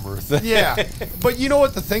about a number of things. Yeah. But you know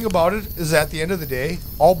what the thing about it is, at the end of the day,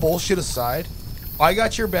 all bullshit aside, I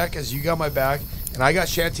got your back as you got my back, and I got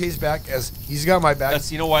Shantae's back as he's got my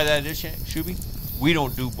back. You know why that is, Shuby? We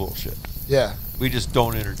don't do bullshit. Yeah. We just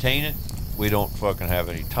don't entertain it. We don't fucking have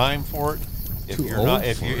any time for it. If Too you're old not,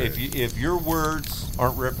 for it. if your words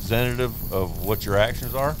aren't representative of what your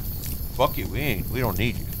actions are, fuck you. We don't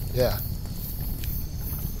need you. Yeah.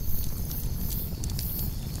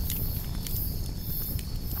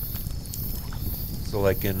 So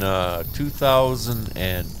like in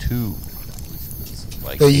 2002,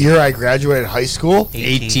 like The year I graduated high school.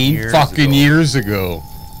 18 years fucking ago, years ago.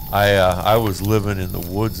 I was living in the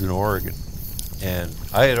woods in Oregon, and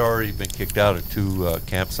I had already been kicked out of 2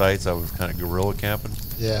 campsites. I was kind of guerrilla camping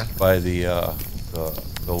Yeah. by the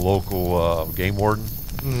local game warden,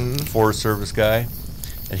 Forest Service guy,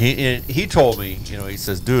 and he told me, he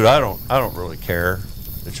says, dude, I don't really care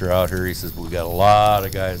that you're out here. He says, we got a lot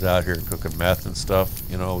of guys out here cooking meth and stuff.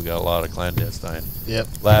 We got a lot of clandestine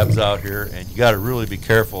labs out here, and you got to really be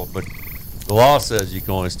careful. But the law says you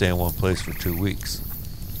can only stay in one place for 2 weeks.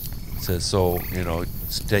 It says, so, he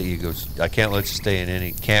goes, I can't let you stay in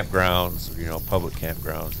any campgrounds, public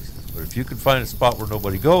campgrounds. He says, but if you can find a spot where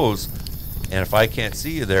nobody goes, and if I can't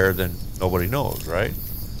see you there, then nobody knows, right?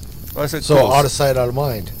 So I said, So cool. out of sight, out of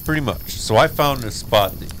mind. Pretty much. So I found this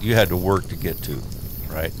spot that you had to work to get to,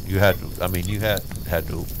 right? You had to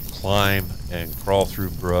climb and crawl through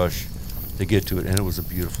brush to get to it, and it was a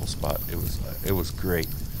beautiful spot. It was great.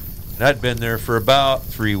 And I'd been there for about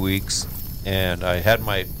 3 weeks, and I had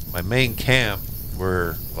my main camp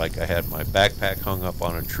where, like, I had my backpack hung up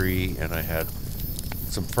on a tree, and I had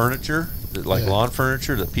some furniture, lawn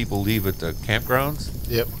furniture that people leave at the campgrounds.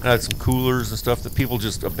 Yep. I had some coolers and stuff that people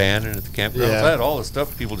just abandoned at the campgrounds. Yeah. I had all the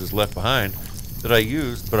stuff people just left behind that I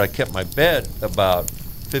used, but I kept my bed about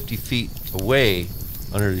 50 feet away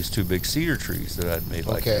under these 2 big cedar trees that I'd made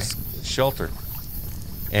like this shelter.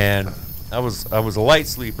 And I was a light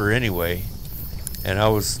sleeper anyway, and I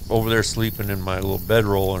was over there sleeping in my little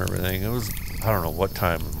bedroll and everything. It was, I don't know what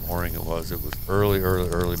time of the morning it was. It was early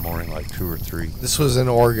morning, like 2 or 3. This was in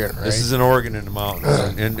Oregon, right? This is in Oregon in the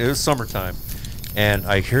mountains, and it was summertime, and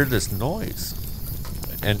I hear this noise,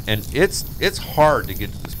 and it's hard to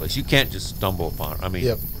get to this place. You can't just stumble upon it. I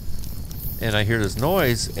mean, and I hear this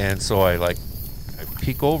noise, and so I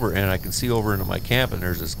peek over, and I can see over into my camp, and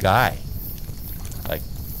there's this guy, like,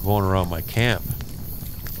 going around my camp,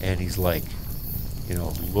 and he's like,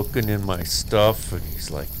 looking in my stuff, and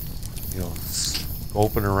he's like,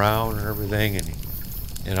 scoping around and everything,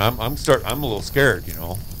 and I'm a little scared,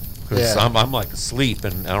 because I'm like asleep,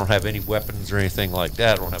 and I don't have any weapons or anything like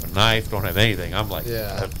that. I don't have a knife, don't have anything. I'm like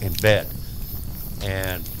in bed,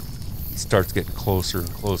 and he starts getting closer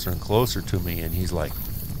and closer and closer to me, and he's like,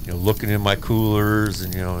 looking in my coolers,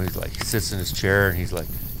 and he's like, he sits in his chair, and he's like,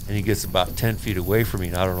 and he gets about 10 feet away from me,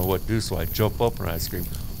 and I don't know what to do, so I jump up and I scream,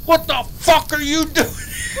 "What the fuck are you doing?"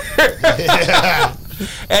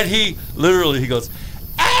 And he goes,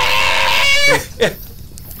 "Ah!"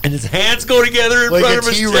 And his hands go together in like front a of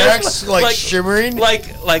his T-Rex, chest, like shimmering, like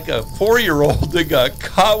a 4-year-old that got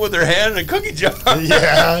caught with their hand in a cookie jar.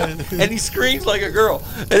 Yeah. And he screams like a girl,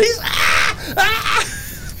 and he's ah, ah!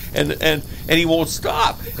 and he won't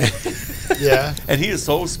stop. Yeah. And he is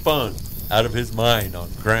so spun out of his mind on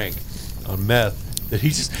crank, on meth, that he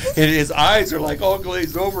just, and his eyes are like all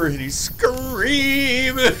glazed over, and he's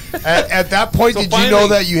screaming. At that point, So did you know finally-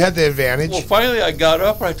 that you had the advantage? Well, finally, I got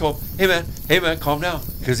up and I told him, hey man, calm down,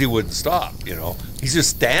 because he wouldn't stop. You know, he's just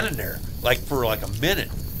standing there like for like a minute,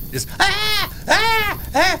 just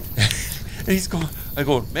and he's going. I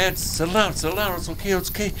go, man, settle down, it's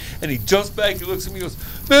okay. And he jumps back, he looks at me, and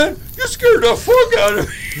goes, man, you scared the fuck out of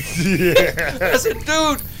me. Yeah. I said,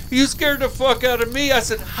 dude, you scared the fuck out of me. I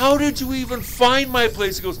said, how did you even find my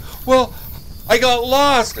place? He goes, well, I got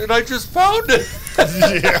lost and I just found it.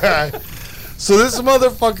 Yeah. So this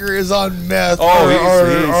motherfucker is on meth. Oh,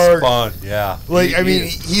 or he's spun, yeah. like, I mean,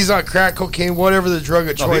 he's on crack cocaine, whatever the drug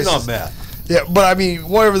of no, choice he's on is. meth. Yeah, but I mean,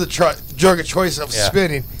 whatever the drug of choice of Yeah.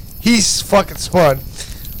 spinning, he's fucking spun.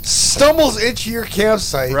 Stumbles into your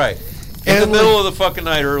campsite. Right. In the And middle of the fucking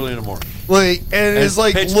night, early in the morning. Like, and it's is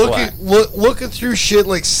like pitch looking through shit,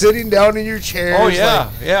 like sitting down in your chair. Oh yeah,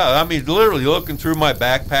 yeah. I mean, literally looking through my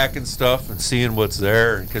backpack and stuff and seeing what's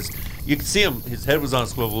there, because you could see him. His head was on a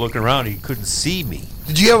swivel, looking around. He couldn't see me.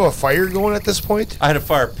 Did you have a fire going at this point? I had a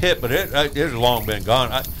fire pit, but it had long been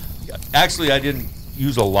gone. I didn't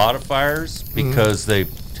use a lot of fires because they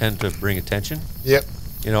tend to bring attention. Yep.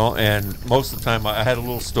 You know, and most of the time I had a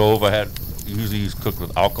little stove. I had usually used cooked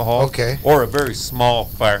with alcohol. Okay. Or a very small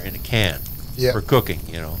fire in a can. Yep. For cooking.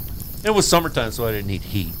 You know, it was summertime, so I didn't need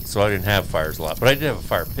heat, so I didn't have fires a lot. But I did have a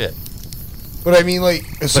fire pit. But I mean, like,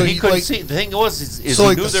 so But he you, couldn't like, see. The thing was, is so he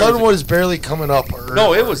like knew the there sun was was barely coming up. Or,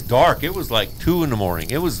 no, it was dark. It was like 2 in the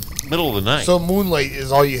morning. It was middle of the night. So moonlight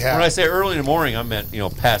is all you had. When I say early in the morning, I meant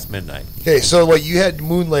past midnight. Okay, so like you had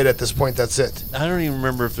moonlight at this point. That's it. I don't even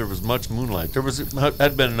remember if there was much moonlight. There was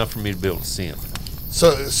had been enough for me to be able to see him.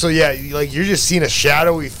 So yeah, like you're just seeing a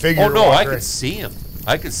shadowy figure. Oh no, I walk could see him.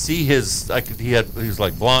 I could see his. He was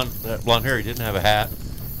like blonde hair. He didn't have a hat.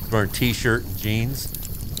 He was wearing t-shirt and jeans.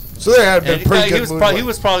 So there had been And pretty good he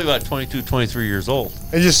was probably about 22, 23 years old.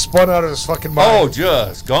 It just spun out of his fucking mind. Oh,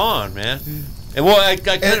 just gone, man. And well, I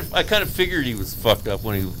kind of figured he was fucked up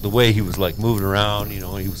when the way he was like moving around. You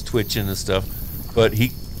know, he was twitching and stuff. But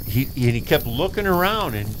he kept looking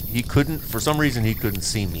around, and he couldn't. For some reason, he couldn't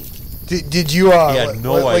see me. Did you? He had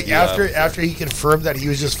no like idea I was after he confirmed that he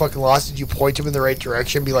was just fucking lost. Did you point him in the right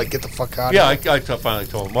direction? Be like, get the fuck out. Yeah, of I finally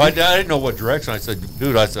told him. Well, I didn't know what direction. I said,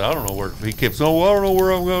 dude, I don't know where. He kept saying, well, I don't know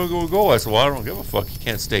where I'm going to go. I said, well, I don't give a fuck. You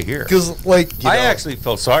can't stay here. Because like I actually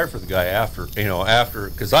felt sorry for the guy after,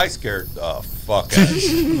 because I scared the fuck out of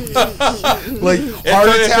him. like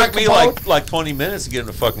It took me like 20 minutes to get him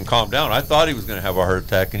to fucking calm down. I thought he was going to have a heart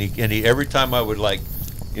attack, and he every time I would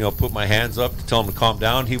put my hands up to tell him to calm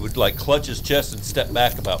down, he would like clutch his chest and step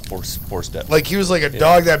back about four steps. like he was like a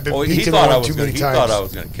dog that been he beaten thought I on was too many he times. thought I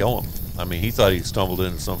was going to kill him. I mean, he thought he stumbled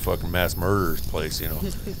into some fucking mass murderer's place.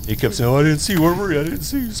 He kept saying, "Oh, I didn't see where were you? I didn't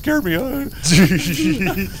see you. Scared me." And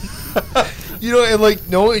like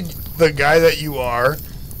knowing the guy that you are,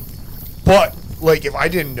 but like if I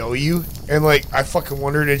didn't know you and like I fucking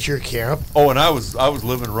wandered into your camp. Oh, and I was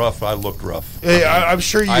living rough. I looked rough. I'm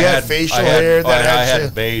sure you had facial hair that I had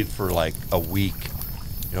hadn't bathed for like a week.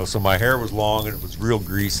 So my hair was long and it was real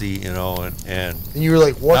greasy. And you were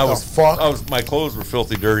like, what the fuck? My clothes were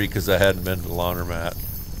filthy dirty because I hadn't been to the laundromat.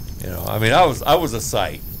 I mean, I was a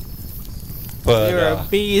sight. But You're a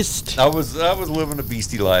beast. I was living a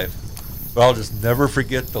beastie life. But I'll just never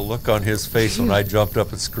forget the look on his face when I jumped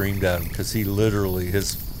up and screamed at him, because he literally,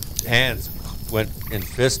 his hands went in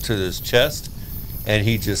fist to his chest, and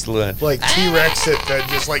he just went like T-Rex it,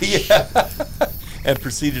 just like and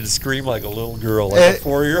proceeded to scream like a little girl, like a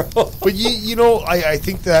 4-year-old. But I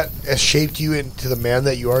think that has shaped you into the man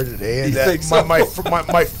that you are today, and You that think so?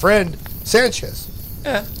 my friend Sanchez.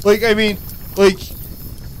 Yeah. Like I mean, like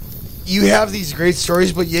you have these great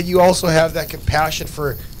stories, but yet you also have that compassion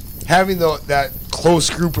for having that close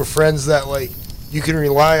group of friends that like you can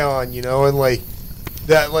rely on, and like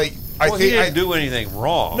that like I Well, think he didn't do anything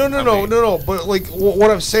wrong. No. But like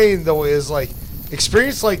what I'm saying though is like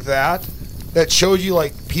experience like that shows you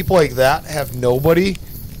like people like that have nobody,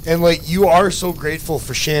 and like you are so grateful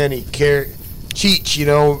for Shanny, Cheech,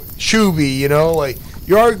 Shuby, like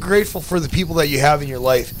you are grateful for the people that you have in your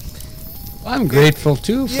life. I'm grateful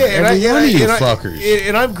too for Yeah, every one of you fuckers.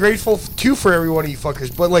 And I'm grateful too for every one of you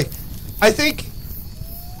fuckers. But like, I think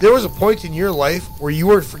there was a point in your life where you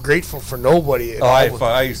were grateful for nobody. At all.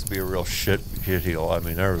 I used to be a real shitheel. I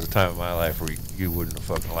mean, there was a time in my life where you wouldn't have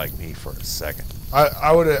fucking liked me for a second.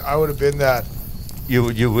 I would have been that. You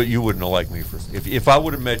wouldn't have liked me for if I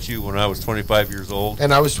would have met you when I was 25 years old.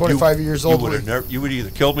 And I was 25 years old. You would either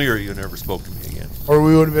killed me or you never spoke to me again. Or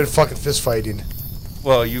we would have been fucking fist fighting.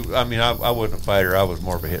 Well, I wasn't a fighter. I was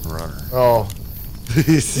more of a hit and runner. Oh.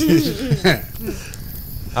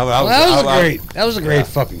 That was a great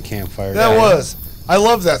fucking campfire. That was. I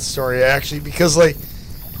love that story actually because like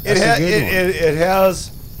it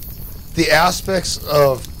has the aspects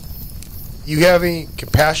of you having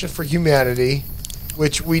compassion for humanity,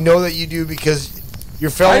 which we know that you do because your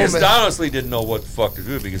fellow I just honestly didn't know what the fuck to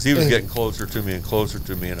do because he was getting closer to me and closer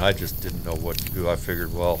to me, and I just didn't know what to do. I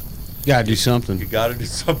figured, well, gotta do something. you got to do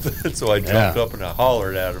something. So I jumped up and I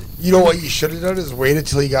hollered at him. You know what you should have done is waited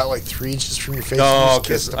till he got like 3 inches from your face. No, and just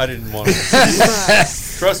because kissed him. I didn't want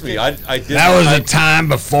to. Trust me, I didn't. That was the time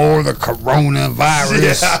before the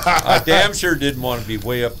coronavirus. I damn sure didn't want to be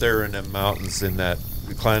way up there in the mountains in that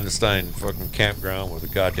clandestine fucking campground with a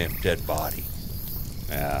goddamn dead body.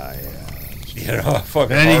 Yeah. You know, fucking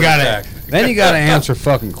Then you gotta answer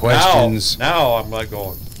fucking questions. Now I'm like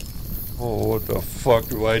going, oh, what the fuck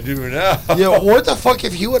do I do now? Yeah, what the fuck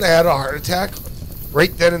if he would have had a heart attack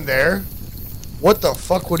right then and there? What the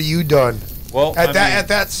fuck would have you done? Well, At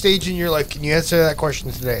that stage in your life, can you answer that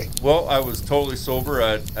question today? Well, I was totally sober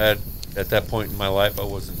at that point in my life. I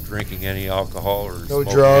wasn't drinking any alcohol or No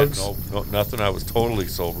smoking drugs? no nothing. I was totally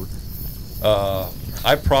sober.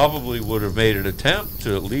 I probably would have made an attempt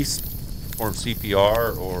to at least perform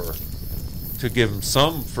CPR or to give him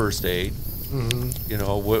some first aid. Mm-hmm. You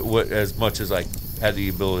know, what as much as I had the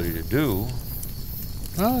ability to do.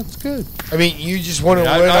 Oh, that's good. I mean, you just want to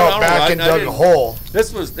I went don't out know. back and dug a didn't- hole.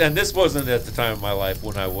 This wasn't at the time of my life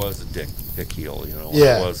when I was a dick heel. You know, when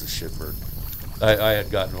Yeah. I was a shitbird. I had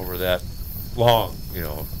gotten over that long, you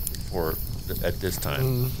know, before at this time.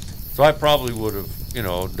 Mm-hmm. So I probably would have, you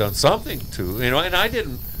know, done something to, you know, and I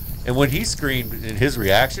didn't. And when he screamed in his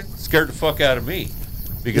reaction, scared the fuck out of me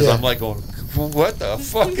because Yeah. I'm like going, what the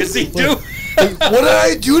fuck is he doing? What did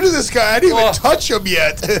I do to this guy? I didn't Well- even touch him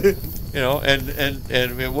yet. You know, and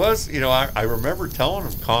it was, you know, I remember telling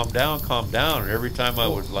him, calm down, and every time I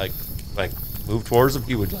would like move towards him,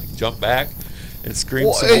 he would like jump back and scream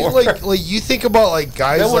Well, some more. like you think about like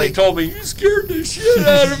guys Then when he like told me, you scared the shit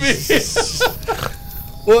out of me.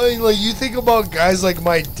 well, like you think about guys like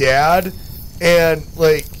my dad and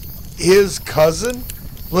like his cousin,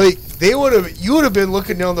 like you would have been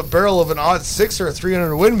looking down the barrel of an odd 6 or a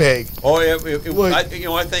 300 Win Mag. Oh, yeah, Like- I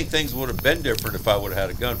think things would have been different if I would have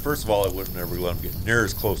had a gun. First of all, I would have never let him get near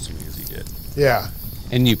as close to me as he did. Yeah.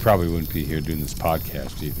 And you probably wouldn't be here doing this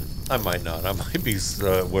podcast either. I might not. I might be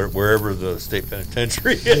wherever the state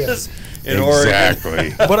penitentiary is in Exactly.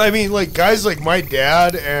 Oregon. But I mean, like guys like my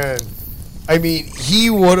dad, and I mean, he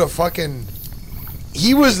would have fucking.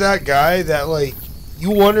 He was that guy that like you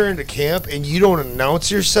wander into camp and you don't announce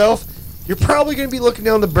yourself, you're probably going to be looking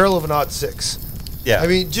down the barrel of an odd 6. Yeah. I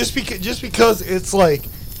mean, just because it's like.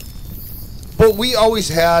 But we always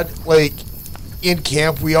had like in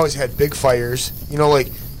camp, we always had big fires. You know, like,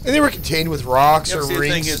 and they were contained with rocks Yeah, or see, the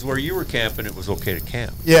rings. thing is, where you were camping, it was okay to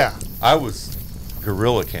camp. Yeah, I was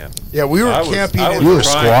guerrilla camping. yeah, we were I was- camping. I in was You were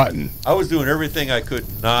trying- squatting. I was doing everything I could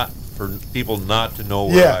not for people not to know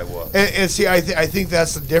where I was. And see, I think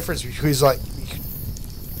that's the difference between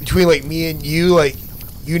like me and you, like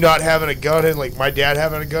you not having a gun and like my dad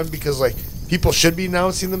having a gun, because like people should be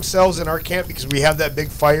announcing themselves in our camp because we have that big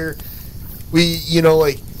fire. We, you know,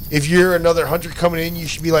 like if you're another hunter coming in, you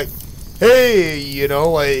should be like, hey, you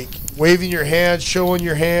know, like waving your hands, showing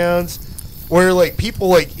your hands. Where like people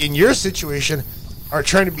like in your situation are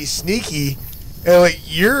trying to be sneaky, and like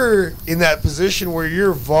you're in that position where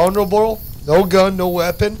you're vulnerable, no gun, no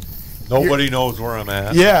weapon. Nobody knows where I'm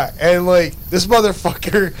at. Yeah, and like this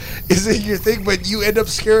motherfucker is in your thing, but you end up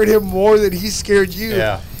scaring him more than he scared you.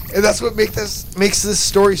 Yeah. And that's what makes this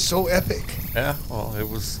story so epic. Yeah, well, it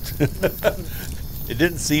was. It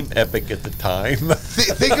didn't seem epic at the time.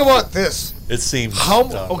 Think about this. It seemed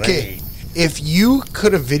Okay, strange. if you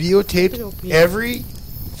could have videotaped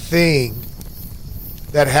everything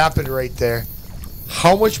that happened right there,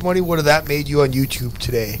 how much money would have that made you on YouTube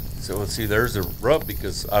today? So let's see. There's a rub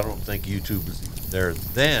because I don't think YouTube was even there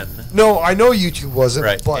then. No, I know YouTube wasn't,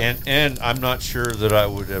 Right, but and I'm not sure that I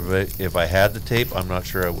would have, if I had the tape, I'm not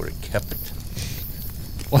sure I would have kept it.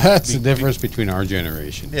 Well, that's the difference between our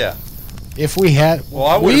generation. Yeah. If we had, Well,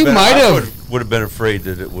 I would we have been, might I have. would have been afraid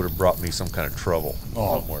that it would have brought me some kind of trouble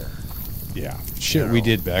somewhere. Yeah, shit You we know.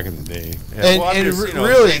 did back in the day. Yeah, and, well, I'm and just, you know,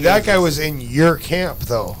 really, the thing that is- guy was in your camp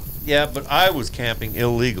though. Yeah, but I was camping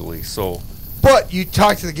illegally, so. But you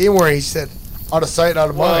talked to the game warden, he said, out of sight, out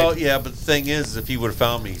of Well, mind. yeah, but the thing is, if he would have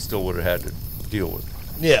found me, he still would have had to deal with it.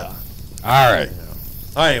 Yeah. All right, You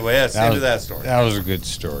know. Anyway, that's the end of that story. That was a good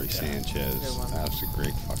story, Sanchez. Good one. That was a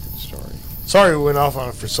great fucking story. Sorry we went off on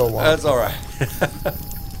it for so long. That's all right.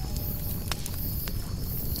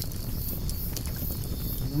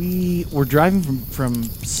 We were driving from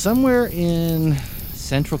somewhere in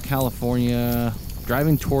Central California,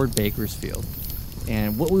 driving toward Bakersfield.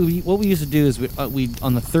 And what we used to do is we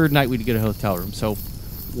on the third night we'd get a hotel room. So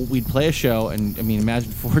we'd play a show, and I mean,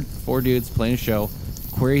 imagine four dudes playing a show,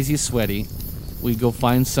 crazy sweaty. We'd go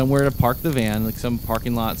find somewhere to park the van, like some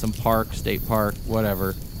parking lot, some park, state park,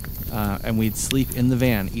 whatever, and we'd sleep in the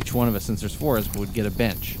van. Each one of us, since there's four of us, would get a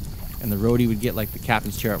bench, and the roadie would get like the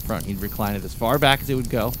captain's chair up front. He'd recline it as far back as it would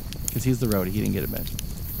go, because he's the roadie. He didn't get a bench,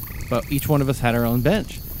 but each one of us had our own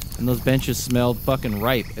bench, and those benches smelled fucking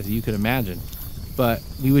ripe, as you could imagine. But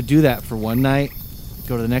we would do that for one night,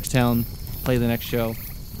 go to the next town, play the next show,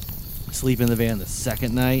 sleep in the van the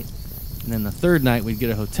second night, and then the third night we'd get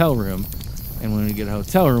a hotel room. And when we get a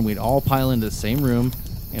hotel room, we'd all pile into the same room,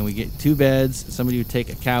 and we'd get two beds. Somebody would take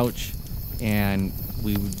a couch, and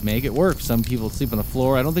we would make it work. Some people would sleep on the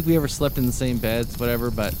floor. I don't think we ever slept in the same beds,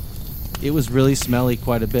 whatever, but it was really smelly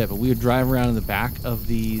quite a bit. But we would drive around in the back of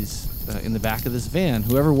these, in the back of this van.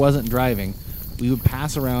 Whoever wasn't driving, we would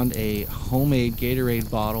pass around a homemade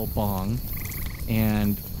Gatorade bottle bong,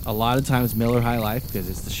 and a lot of times Miller High Life, because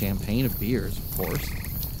it's the champagne of beers, of course.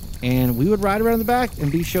 And we would ride around the back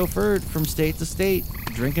and be chauffeured from state to state,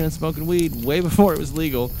 drinking and smoking weed way before it was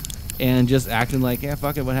legal, and just acting like, yeah,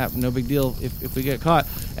 fuck it, what happened? No big deal if we get caught.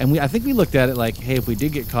 And I think we looked at it like, hey, if we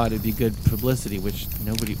did get caught, it'd be good publicity, which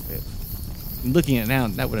nobody, looking at it now,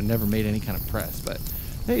 that would have never made any kind of press. But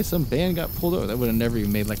hey, some band got pulled over. That would have never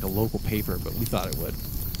even made like a local paper, but we thought it would.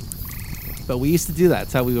 But we used to do that.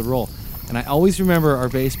 That's how we would roll. And I always remember our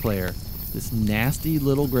bass player, this nasty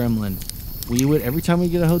little gremlin. We would, every time we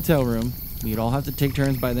get a hotel room, we'd all have to take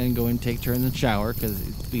turns by then, go and take turns and shower, because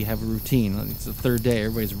we have a routine. It's the third day,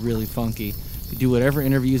 everybody's really funky. We do whatever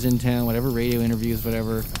interviews in town, whatever radio interviews,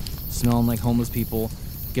 whatever, smelling like homeless people,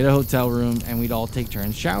 get a hotel room, and we'd all take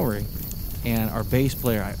turns showering. And our bass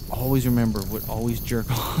player, I always remember, would always jerk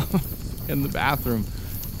off in the bathroom.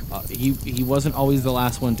 He wasn't always the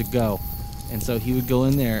last one to go. And so he would go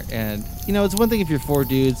in there, and, you know, it's one thing if you're four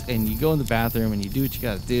dudes and you go in the bathroom and you do what you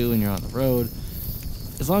got to do and you're on the road.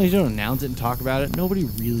 As long as you don't announce it and talk about it, nobody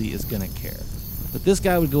really is going to care. But this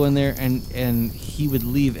guy would go in there, and he would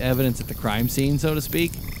leave evidence at the crime scene, so to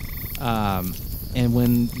speak. And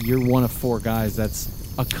when you're one of four guys, that's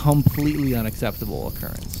a completely unacceptable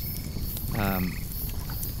occurrence.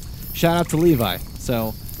 Shout out to Levi.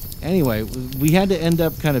 So, anyway, we had to end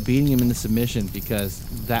up kind of beating him into submission because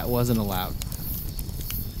that wasn't allowed.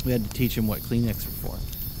 We had to teach him what Kleenex were for.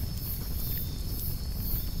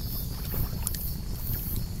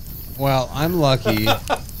 Well, I'm lucky.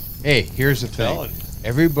 Hey, here's the Telling thing. you.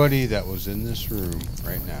 Everybody that was in this room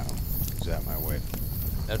right now is at my wedding.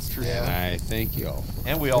 That's true. Yeah. And I thank you all.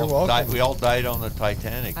 And we You're all welcome. died. We all died on the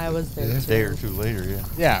Titanic. I was there a too. day or two later. Yeah.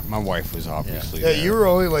 Yeah, my wife was obviously Yeah, there. you were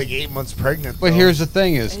only like 8 months pregnant. But though. here's the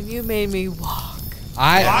thing is, And you made me walk.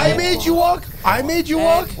 I made you walk. I made you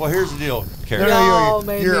walk. Well, here's the deal, No, Carrie. Y'all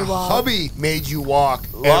made your me walk. hubby made you walk.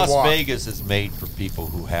 and Las walk. Vegas is made for people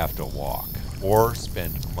who have to walk or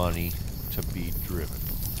spend money to be driven.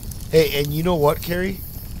 Hey, and you know what, Carrie?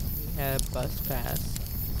 We had a bus pass.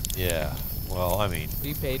 Yeah. Well, I mean,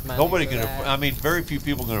 We paid money. nobody for can. that. I mean, very few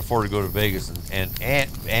people can afford to go to Vegas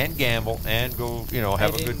and gamble and go,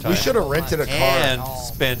 have a good didn't time. We should have rented a car. and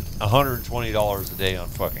spend $120 a day on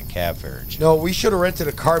fucking cab fare and shit. No, we should have rented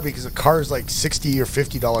a car because a car is like $60 or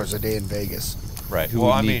 $50 a day in Vegas. Right. who Well,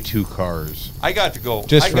 would I need mean, two cars I got to go.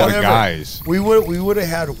 just I for got, the Whatever. guys. We would have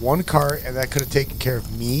had one car, and that could have taken care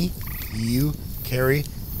of me, you, Carrie,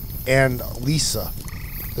 and Lisa,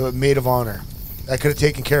 the maid of honor. That could have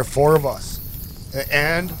taken care of four of us.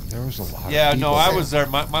 And There was a lot. Yeah, of people no, I there. was there.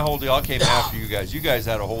 My whole deal. I came after you guys. You guys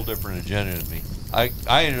had a whole different agenda than me. I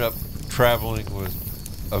ended up traveling with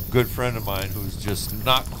a good friend of mine who's just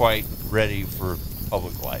not quite ready for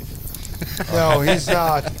public life. no, he's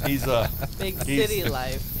not. He's Big he's- city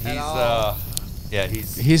life. he's at all. yeah,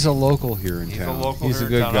 he's He's a local here in he's town. a local. He's here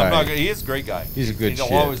a in good town. guy. I'm not gonna, he is a great guy. He's a good He'll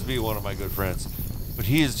shit. always be one of my good friends. But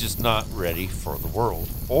he is just not ready for the world,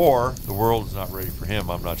 or the world is not ready for him.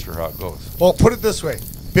 I'm not sure how it goes. Well, put it this way.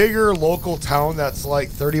 Bigger local town that's like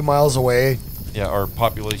 30 miles away. Yeah, our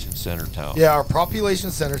population center town. Yeah, our population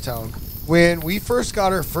center town. When we first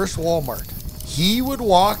got our first Walmart, he would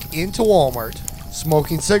walk into Walmart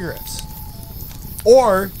smoking cigarettes.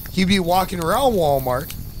 Or he'd be walking around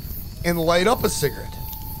Walmart and light up a cigarette.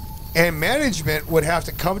 And management would have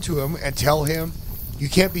to come to him and tell him, "You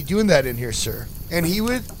can't be doing that in here, sir." And he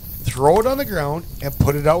would throw it on the ground and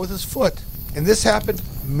put it out with his foot. And this happened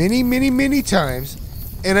many, many, many times.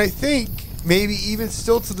 And I think maybe even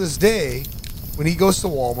still to this day, when he goes to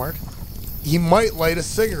Walmart, he might light a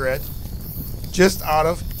cigarette just out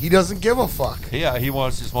of he doesn't give a fuck. Yeah, he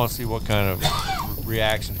just wants to see what kind of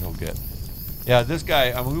reaction he'll get. Yeah, this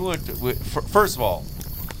guy. I mean, first of all,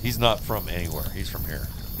 he's not from anywhere. He's from here.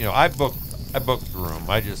 You know, I booked the room.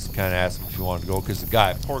 I just kind of asked him if he wanted to go because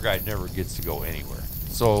poor guy, never gets to go anywhere.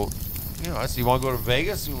 So, you know, I said, "You want to go to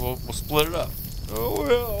Vegas? We'll split it up." Oh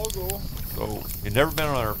yeah, I'll go. So he'd never been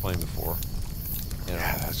on an airplane before. You know.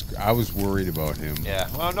 Yeah, I was worried about him. Yeah.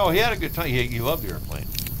 Well, no, he had a good time. He loved the airplane.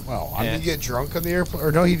 Well, Did he get drunk on the airplane?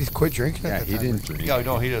 Or no, he just quit drinking. yeah, at the he time. didn't drink. Yeah,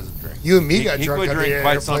 no, he doesn't drink. You and me got he drunk quit on the drinking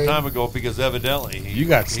quite some airplane. time ago because evidently You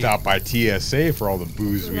got stopped by TSA for all the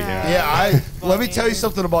booze we had. Yeah, let me tell you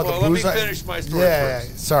something about Well, the let me booze. finish my story Yeah,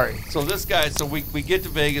 first. sorry. So this guy, we get to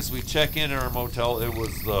Vegas, we check in our motel. It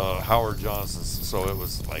was Howard Johnson's, so it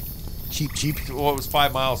was like Cheap. well, it was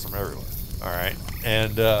 5 miles from everywhere. All right,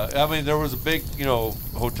 and I mean there was a big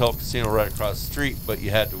hotel casino right across the street, but you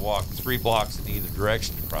had to walk 3 blocks in either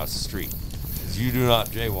direction across the street. 'Cause you do not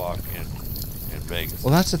jaywalk in Vegas.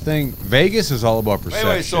 Well, that's the thing. Vegas is all about perception.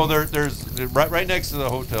 Anyway, so there's right next to the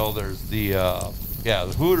hotel. There's the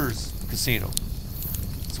Hooters casino.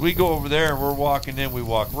 So we go over there and we're walking in. We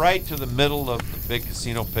walk right to the middle of the big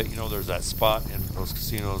casino pit. You know, there's that spot in those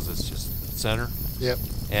casinos that's just center. Yep.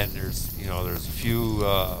 And there's a few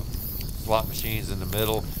slot machines in the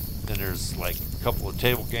middle. Then there's like a couple of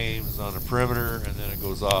table games on the perimeter, and then it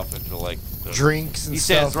goes off into like Drinks and he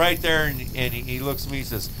stuff. stands right there, and he looks at me and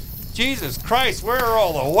says, "Jesus Christ, where are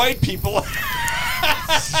all the white people?"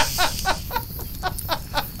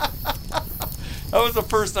 That was the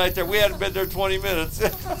first night there. We hadn't been there 20 minutes.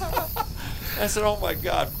 I said, "Oh my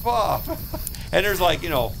God, Bob!" And there's like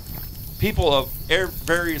people of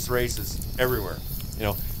various races everywhere,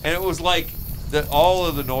 and it was like that all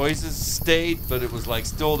of the noises stayed, but it was like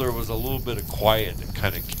still there was a little bit of quiet that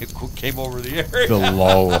kind of came over the area. The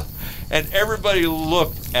lull. And everybody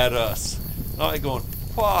looked at us. And I'm going,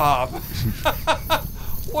 "Bob,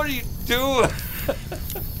 what are you doing?"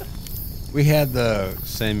 We had the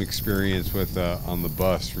same experience with on the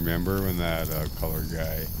bus. Remember when that colored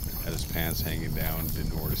guy had his pants hanging down,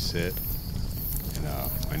 didn't know where to sit? And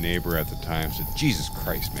my neighbor at the time said, "Jesus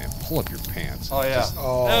Christ, man, pull up your pants." Oh yeah,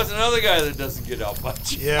 Oh. that was another guy that doesn't get out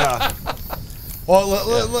much. Yeah. Well,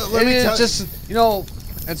 let me And tell it's just,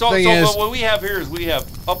 the So thing is, what we have here is we have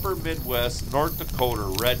Upper Midwest, North Dakota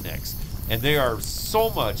rednecks, and they are so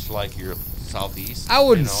much like your Southeast. I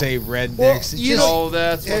wouldn't say rednecks. Well, It's you just, No,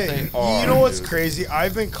 that's what Hey, they are. you know what's dude. crazy?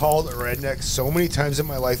 I've been called a redneck so many times in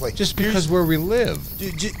my life. Like, just because where we live.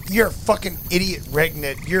 you're a fucking idiot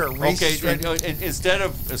redneck. You're a Okay, racist redneck. and instead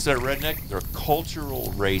of redneck, they're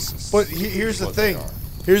cultural racists. But here's the What they thing. are.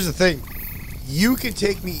 Here's the thing. You can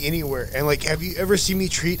take me anywhere, and like, have you ever seen me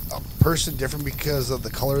treat a person different because of the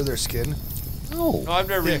color of their skin? No. No, I've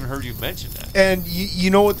never Yeah. even heard you mention that. And you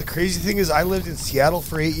know what the crazy thing is? I lived in Seattle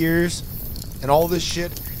for 8 years, and all this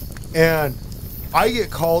shit, and I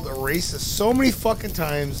get called a racist so many fucking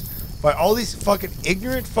times by all these fucking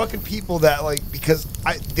ignorant fucking people that because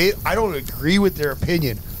I don't agree with their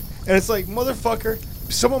opinion, and it's like, motherfucker,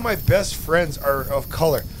 some of my best friends are of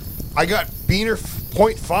color. I got Beaner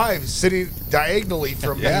 0.5 sitting diagonally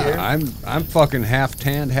from me here. Yeah, I'm fucking half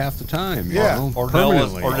tanned half the time. Yeah.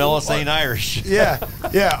 Permanently. Ornelas ain't Irish. Yeah.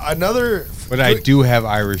 Another. But I do have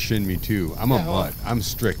Irish in me too. I'm a Yeah, well- mutt. I'm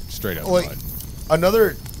straight up Like, mutt.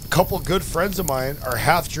 another couple good friends of mine are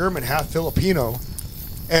half German, half Filipino,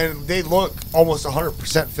 and they look almost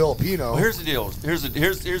 100% Filipino. Well, here's the deal. Here's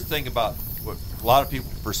the thing about what a lot of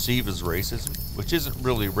people perceive as racism, which isn't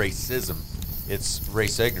really racism. It's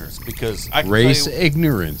race ignorance because I can Race tell you,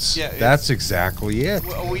 ignorance. Yeah, it's- That's exactly it.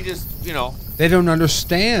 well, we just They don't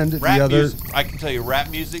understand rap the other. music. I can tell you rap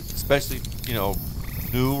music, especially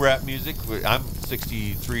new rap music. I'm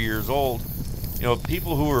 63 years old.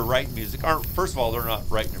 People who are writing music aren't. First of all, they're not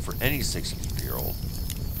writing it for any 63-year-old,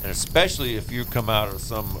 and especially if you come out of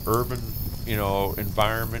some urban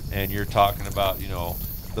environment and you're talking about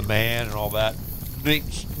the man and all that.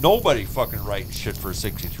 Nobody fucking writing shit for a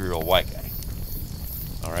 63-year-old white guy.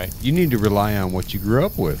 All right. You need to rely on what you grew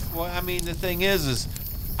up with. Well, I mean, the thing is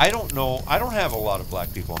I don't know. I don't have a lot of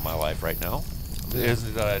black people in my life right now. It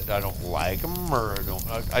isn't that I don't like them or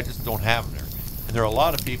I just don't have them there. And there are a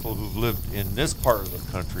lot of people who've lived in this part of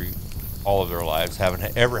the country all of their lives,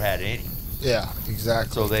 haven't ever had any. Yeah,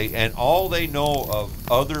 exactly. So all they know of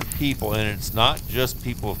other people, and it's not just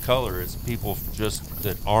people of color, it's people just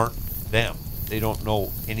that aren't them. They don't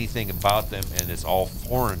know anything about them, and it's all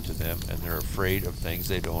foreign to them, and they're afraid of things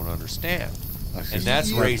they don't understand. And that's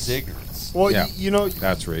race ignorance. Well, Yeah. you know,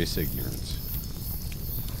 That's race ignorance.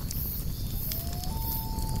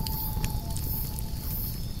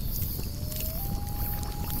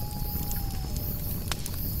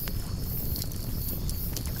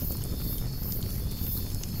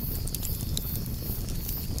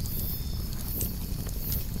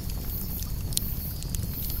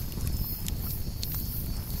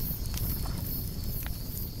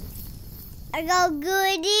 I got a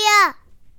good idea.